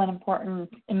think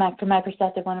from my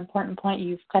perspective, one important point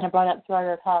you've kind of brought up throughout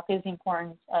our talk is the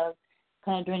importance of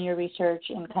kind of doing your research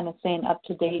and kind of staying up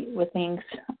to date with things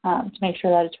to make sure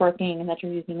that it's working and that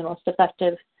you're using the most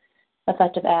effective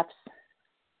apps.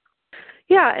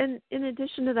 Yeah, and in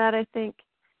addition to that, I think,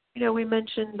 we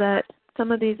mentioned that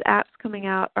some of these apps coming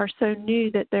out are so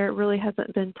new that there really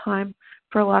hasn't been time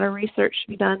for a lot of research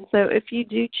to be done. So if you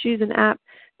do choose an app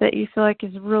that you feel like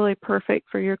is really perfect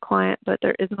for your client, but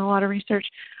there isn't a lot of research,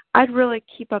 I'd really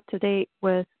keep up to date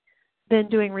with then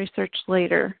doing research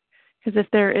later. Because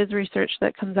if there is research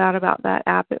that comes out about that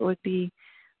app, it would be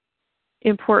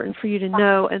important for you to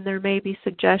know, and there may be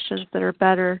suggestions that are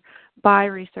better by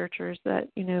researchers that,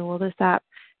 well, this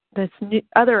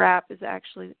other app is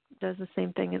actually does the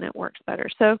same thing and it works better.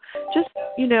 So just,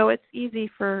 it's easy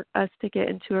for us to get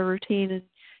into a routine and,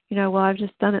 well, I've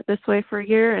just done it this way for a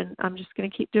year and I'm just going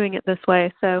to keep doing it this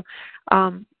way. So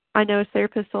I know as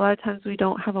therapists, a lot of times we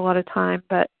don't have a lot of time,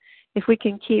 but if we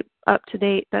can keep up to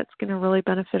date, that's going to really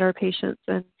benefit our patients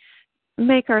and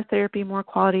make our therapy more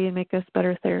quality and make us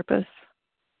better therapists.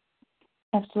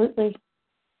 Absolutely.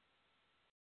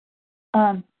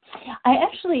 I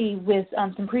actually, with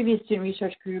some previous student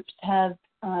research groups, have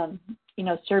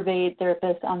surveyed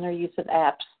therapists on their use of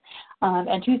apps,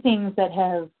 and two things that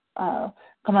have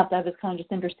come up that I was kind of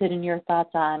just interested in your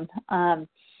thoughts on,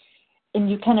 and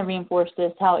you kind of reinforced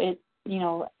this, how it,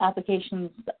 applications,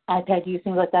 iPad use,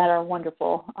 things like that are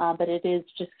wonderful, but it is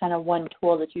just kind of one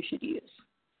tool that you should use.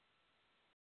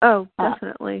 Oh,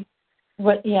 definitely.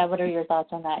 What are your thoughts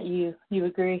on that? You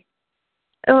agree?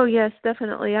 Oh, yes,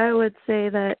 definitely. I would say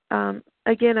that,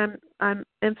 again, I'm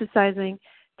emphasizing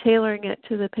tailoring it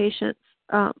to the patient's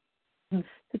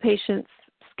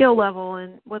skill level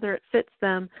and whether it fits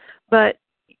them. But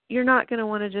you're not going to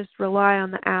want to just rely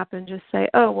on the app and just say,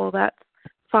 oh, well, that's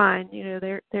fine.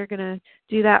 They're going to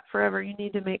do that forever. You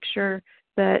need to make sure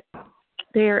that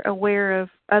they're aware of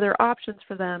other options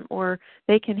for them, or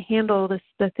they can handle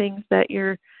the things that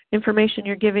information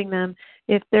you're giving them.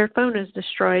 If their phone is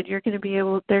destroyed, they're going to be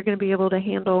able to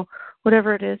handle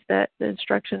whatever it is that the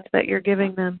instructions that you're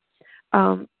giving them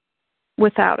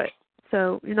without it.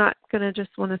 So you're not going to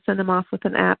just want to send them off with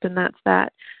an app and that's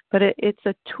that. But it's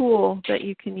a tool that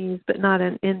you can use, but not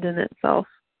an end in itself.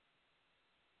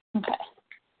 Okay.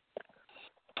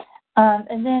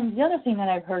 And then the other thing that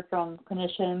I've heard from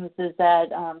clinicians is that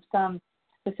some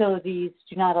facilities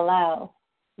do not allow,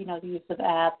 the use of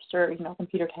apps or,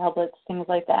 computer tablets, things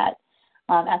like that,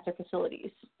 at their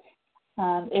facilities.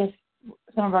 If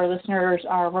some of our listeners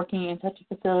are working in such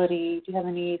a facility, do you have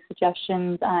any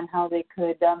suggestions on how they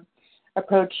could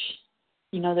approach,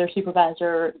 their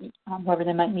supervisor, whoever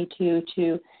they might need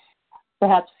to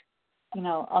perhaps,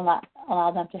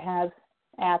 allow them to have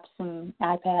apps and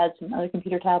iPads and other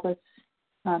computer tablets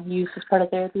used as part of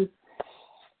therapy?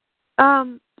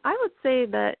 I would say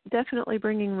that definitely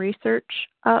bringing research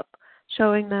up,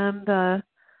 showing them the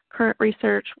current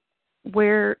research,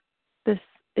 where this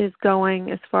is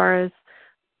going as far as,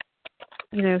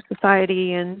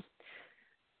 society and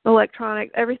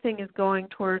electronics, everything is going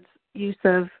towards use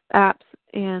of apps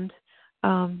and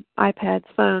iPads,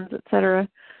 phones, etc.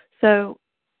 So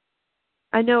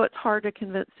I know it's hard to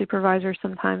convince supervisors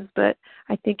sometimes, but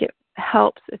I think it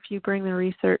helps if you bring the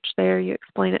research there, you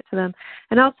explain it to them.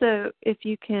 And also if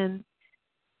you can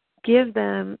give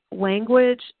them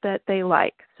language that they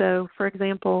like. So, for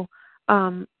example,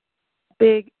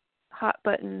 big hot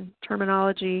button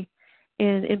terminology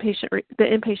in the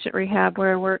inpatient rehab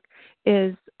where I work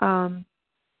is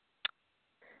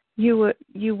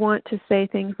you want to say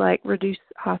things like reduce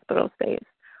hospital stays,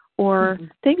 or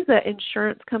things that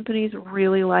insurance companies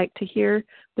really like to hear.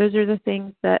 Those are the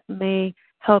things that may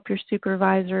help your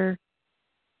supervisor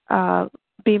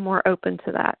be more open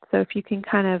to that. So if you can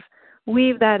kind of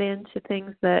weave that into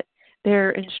things that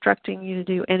they're instructing you to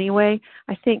do anyway,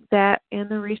 I think that and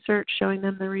the research, showing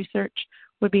them the research,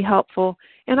 would be helpful.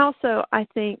 And also, I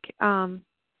think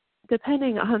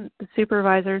depending on the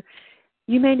supervisor,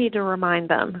 you may need to remind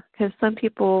them, because some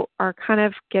people are kind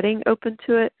of getting open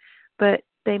to it, but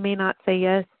they may not say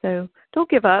yes. So don't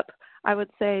give up. I would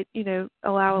say,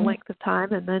 allow a length of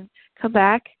time and then come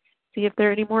back, see if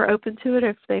they're any more open to it, or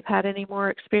if they've had any more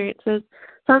experiences.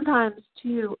 Sometimes,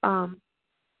 too,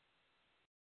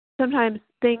 sometimes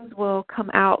things will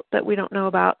come out that we don't know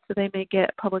about, so they may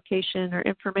get publication or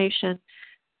information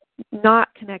not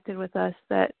connected with us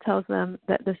that tells them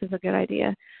that this is a good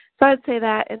idea. So I'd say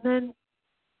that. And then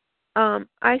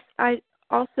I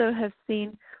also have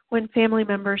seen when family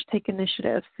members take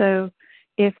initiative. So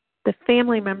if the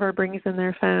family member brings in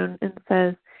their phone and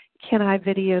says, can I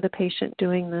video the patient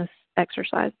doing this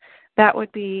exercise? That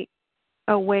would be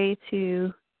a way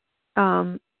to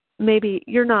maybe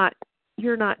you're not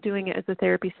doing it as a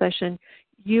therapy session.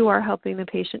 You are helping the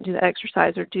patient do the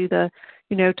exercise or do the,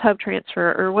 tub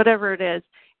transfer or whatever it is,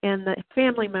 and the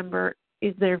family member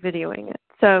is there videoing it.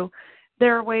 So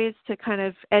there are ways to kind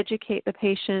of educate the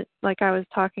patient, like I was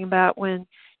talking about when,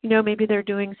 maybe they're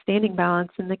doing standing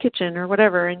balance in the kitchen or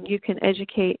whatever, and you can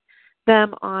educate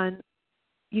them on,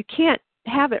 you can't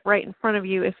have it right in front of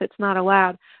you if it's not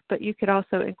allowed, but you could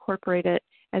also incorporate it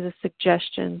as a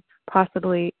suggestion,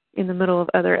 possibly in the middle of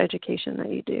other education that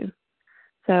you do.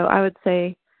 So I would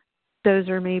say those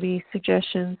are maybe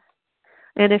suggestions.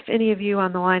 And if any of you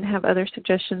on the line have other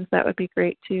suggestions, that would be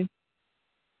great too.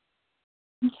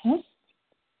 Okay.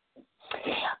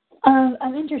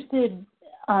 I'm interested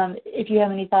if you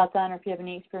have any thoughts on, or if you have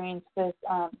any experience with,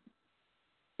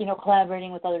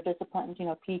 collaborating with other disciplines,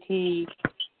 PT,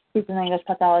 speech and language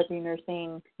pathology,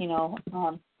 nursing,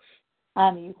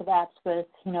 on the use of apps with,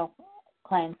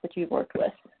 clients that you've worked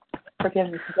with, or if you have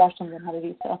any suggestions on how to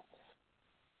do so.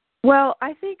 Well,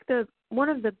 I think one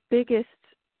of the biggest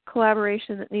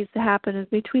collaboration that needs to happen is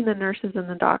between the nurses and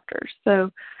the doctors.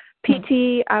 So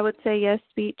PT, I would say yes,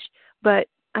 speech, but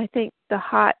I think the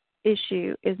hot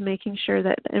issue is making sure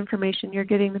that the information you're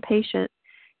getting the patient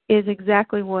is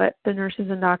exactly what the nurses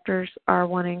and doctors are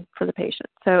wanting for the patient.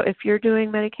 So if you're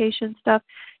doing medication stuff,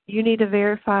 you need to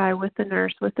verify with the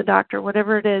nurse, with the doctor,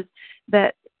 whatever it is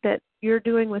that you're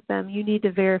doing with them, you need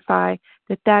to verify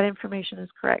that information is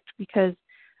correct. Because,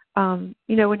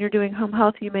 when you're doing home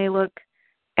health, you may look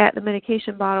at the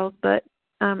medication bottles, but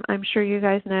I'm sure you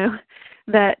guys know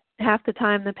that half the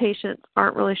time the patients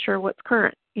aren't really sure what's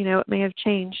current. It may have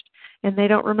changed and they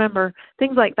don't remember,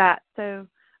 things like that. So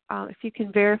if you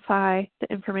can verify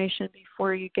the information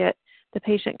before you get the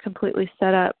patient completely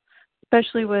set up,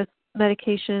 especially with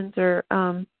medications or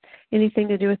anything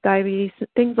to do with diabetes,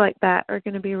 things like that are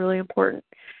going to be really important.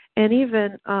 And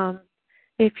even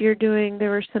if you're doing, there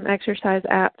were some exercise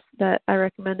apps that I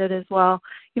recommended as well.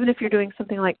 Even if you're doing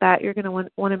something like that, you're going to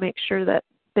want to make sure that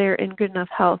they're in good enough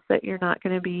health that you're not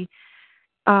going to be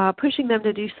pushing them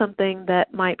to do something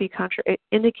that might be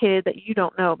contraindicated that you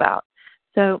don't know about.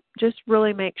 So just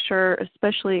really make sure,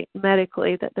 especially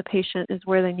medically, that the patient is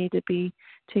where they need to be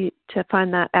to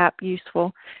find that app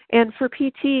useful. And for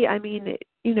PT,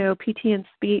 PT and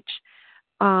speech,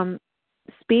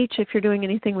 if you're doing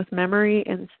anything with memory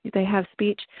and they have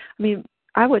speech,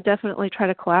 I would definitely try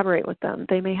to collaborate with them.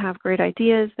 They may have great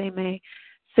ideas. They may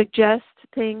suggest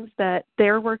things that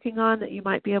they're working on that you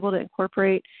might be able to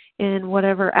incorporate in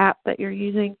whatever app that you're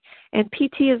using. And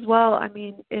PT as well,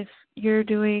 if you're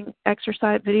doing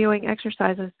videoing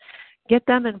exercises, get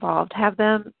them involved. Have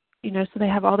them, so they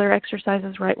have all their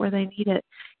exercises right where they need it.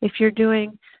 If you're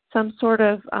doing some sort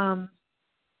of,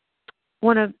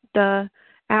 one of the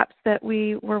apps that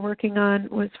we were working on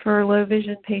was for low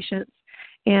vision patients,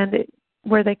 and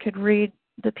where they could read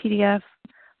the PDF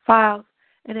files.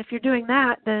 And if you're doing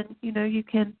that, then, you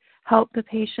can help the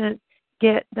patient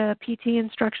get the PT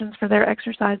instructions for their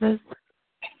exercises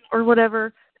or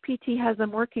whatever the PT has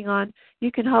them working on.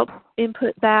 You can help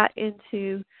input that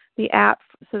into the app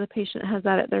so the patient has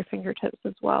that at their fingertips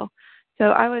as well.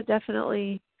 So I would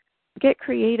definitely get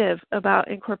creative about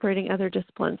incorporating other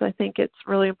disciplines. I think it's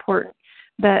really important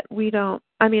that we don't,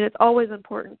 it's always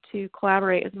important to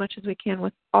collaborate as much as we can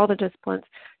with all the disciplines.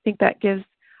 I think that gives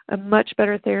a much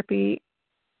better therapy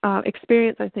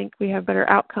experience. I think we have better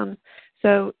outcomes.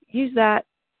 So use that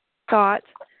thought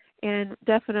and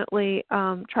definitely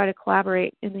try to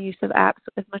collaborate in the use of apps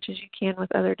as much as you can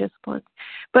with other disciplines.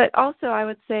 But also I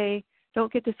would say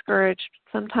don't get discouraged.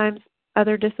 Sometimes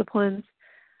other disciplines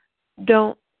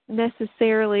don't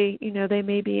necessarily, they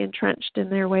may be entrenched in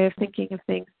their way of thinking of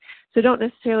things. So don't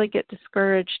necessarily get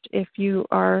discouraged if they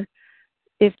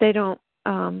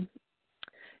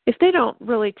don't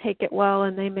really take it well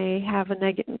and they may have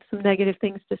some negative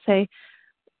things to say.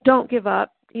 Don't give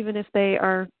up, even if they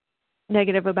are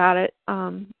negative about it.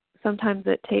 Sometimes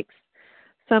it takes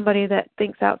somebody that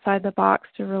thinks outside the box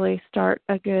to really start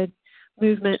a good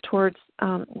movement towards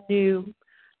new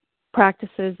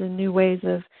practices and new ways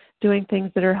of doing things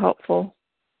that are helpful.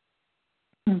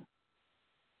 Some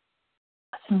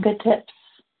good tips.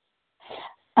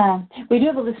 We do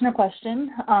have a listener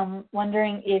question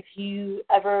wondering if you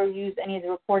ever use any of the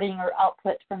reporting or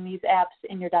output from these apps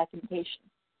in your documentation.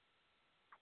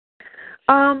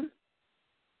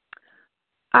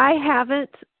 I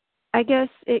haven't. I guess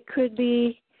it could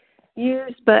be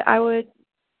used, but I would,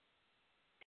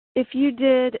 if you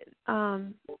did,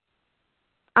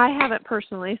 I haven't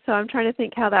personally, so I'm trying to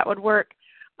think how that would work.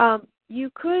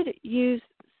 You could use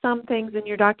some things in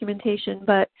your documentation,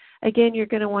 but again, you're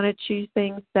going to want to choose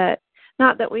things that,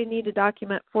 not that we need to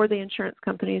document for the insurance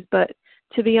companies, but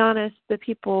to be honest, the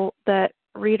people that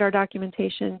read our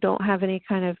documentation don't have any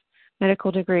kind of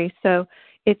medical degree. So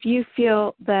if you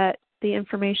feel that the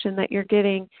information that you're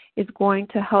getting is going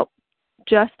to help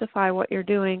justify what you're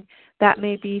doing, that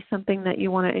may be something that you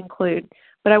want to include.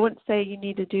 But I wouldn't say you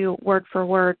need to do word for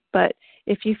word, but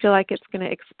if you feel like it's going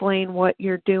to explain what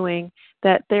you're doing,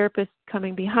 that therapists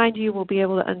coming behind you will be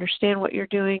able to understand what you're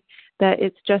doing, that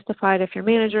it's justified if your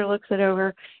manager looks it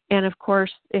over, and of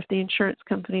course, if the insurance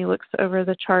company looks over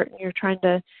the chart and you're trying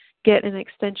to get an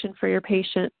extension for your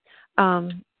patient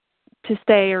to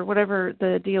stay or whatever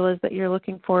the deal is that you're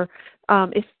looking for,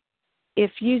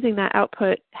 if using that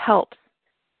output helps,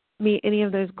 meet any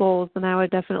of those goals, then I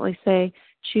would definitely say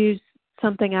choose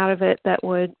something out of it that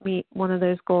would meet one of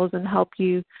those goals and help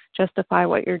you justify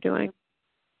what you're doing.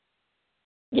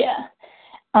 Yeah.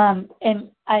 And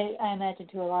I imagine,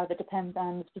 too, a lot of it depends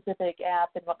on the specific app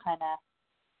and what kind of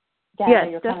data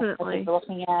you're definitely. kind of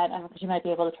looking at, because you might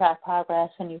be able to track progress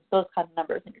and use those kind of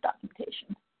numbers in your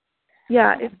documentation.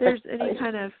 Yeah, if there's any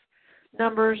kind of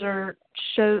numbers or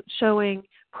showing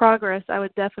progress, I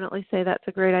would definitely say that's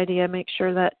a great idea. Make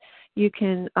sure that you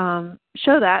can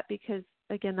show that because,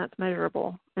 again, that's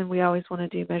measurable, and we always want to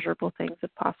do measurable things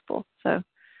if possible. So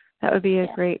that would be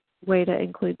a great way to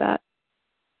include that.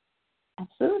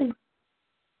 Absolutely.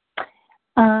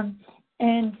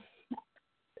 And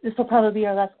this will probably be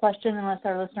our last question unless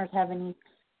our listeners have any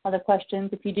other questions.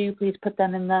 If you do, please put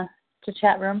them in the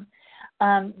chat room.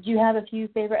 Do you have a few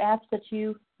favorite apps that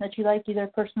you like, either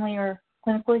personally or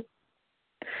clinically?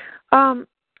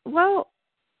 Well,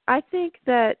 I think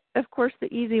that, of course,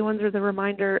 the easy ones are the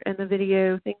reminder and the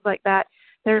video, things like that.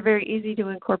 They're very easy to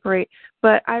incorporate.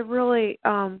 But I really,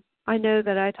 I know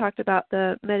that I talked about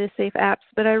the MediSafe apps,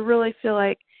 but I really feel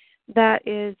like that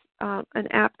is an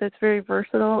app that's very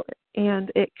versatile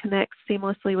and it connects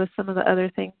seamlessly with some of the other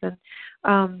things. And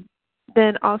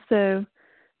then also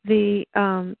the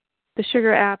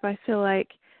sugar app, I feel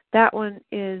like that one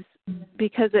is,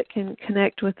 because it can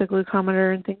connect with the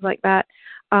glucometer and things like that,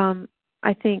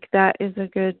 I think that is a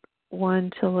good one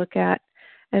to look at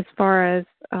as far as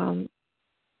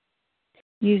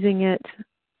using it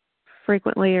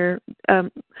frequently or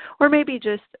maybe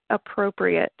just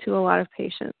appropriate to a lot of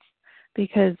patients,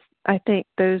 because I think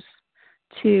those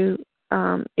two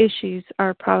issues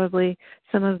are probably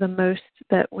some of the most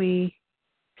that we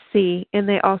see, and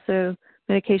they also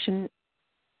medication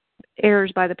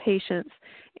errors by the patients,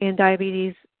 and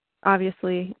diabetes,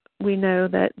 obviously we know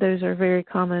that those are very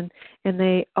common, and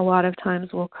they a lot of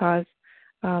times will cause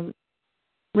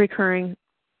recurring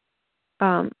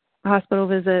hospital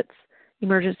visits,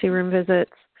 emergency room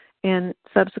visits, and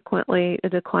subsequently a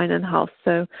decline in health.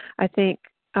 So I think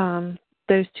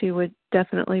those two would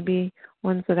definitely be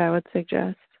ones that I would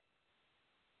suggest.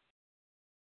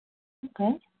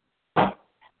 Okay.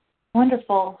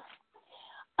 Wonderful.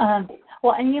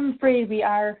 Well, I am afraid we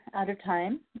are out of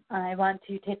time. I want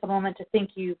to take a moment to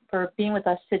thank you for being with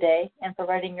us today and for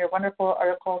writing your wonderful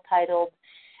article titled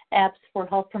Apps for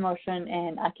Health Promotion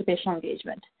and Occupational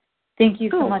Engagement. Thank you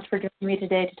so much for joining me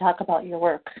today to talk about your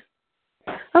work.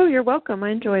 Oh, you're welcome. I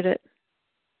enjoyed it.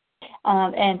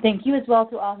 And thank you as well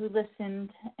to all who listened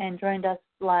and joined us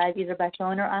live, either by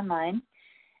phone or online,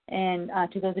 and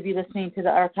to those of you listening to the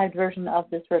archived version of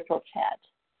this virtual chat.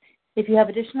 If you have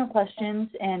additional questions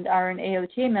and are an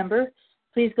AOTA member,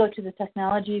 please go to the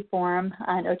Technology Forum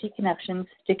on OT Connections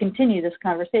to continue this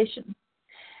conversation.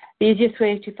 The easiest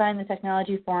way to find the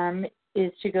Technology Forum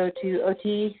is to go to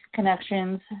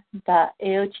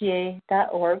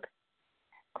otconnections.aota.org,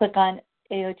 click on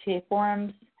AOTA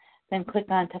Forums, then click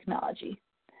on Technology.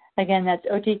 Again, that's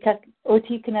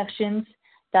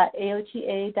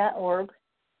otconnections.aota.org,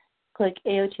 click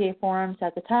AOTA Forums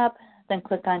at the top, then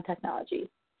click on Technology.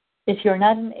 If you're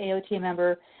not an AOTA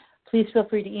member, please feel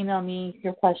free to email me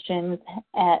your questions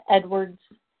at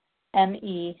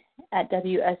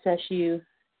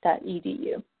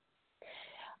edwardsme@wssu.edu.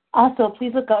 Also,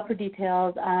 please look out for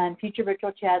details on future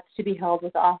virtual chats to be held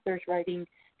with authors writing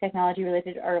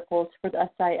technology-related articles for the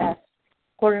SIS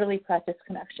Quarterly Practice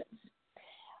Connections.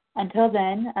 Until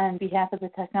then, on behalf of the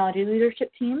Technology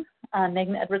Leadership Team, I'm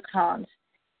Megan Edwards-Collins.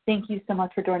 Thank you so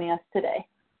much for joining us today.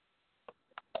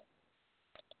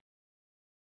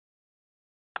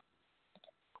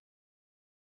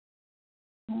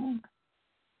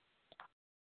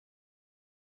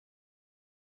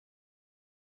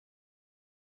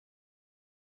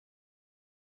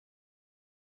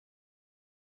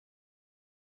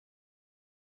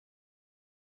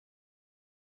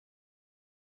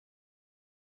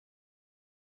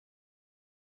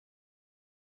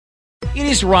 It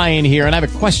is Ryan here, and I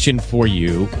have a question for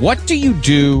you. What do you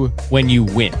do when you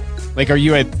win? Like, are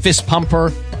you a fist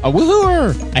pumper, a woo-hooer,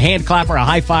 a hand clapper, a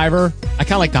high fiver? I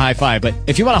kind of like the high five, but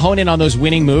if you want to hone in on those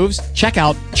winning moves, check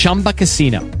out Chumba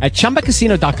Casino. At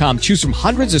ChumbaCasino.com, choose from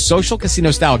hundreds of social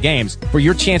casino-style games for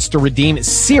your chance to redeem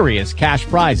serious cash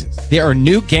prizes. There are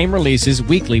new game releases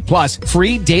weekly, plus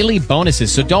free daily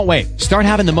bonuses, so don't wait. Start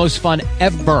having the most fun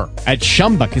ever at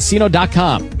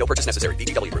ChumbaCasino.com. No purchase necessary.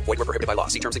 VGW Group. Void where prohibited by law.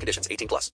 See terms and conditions. 18+.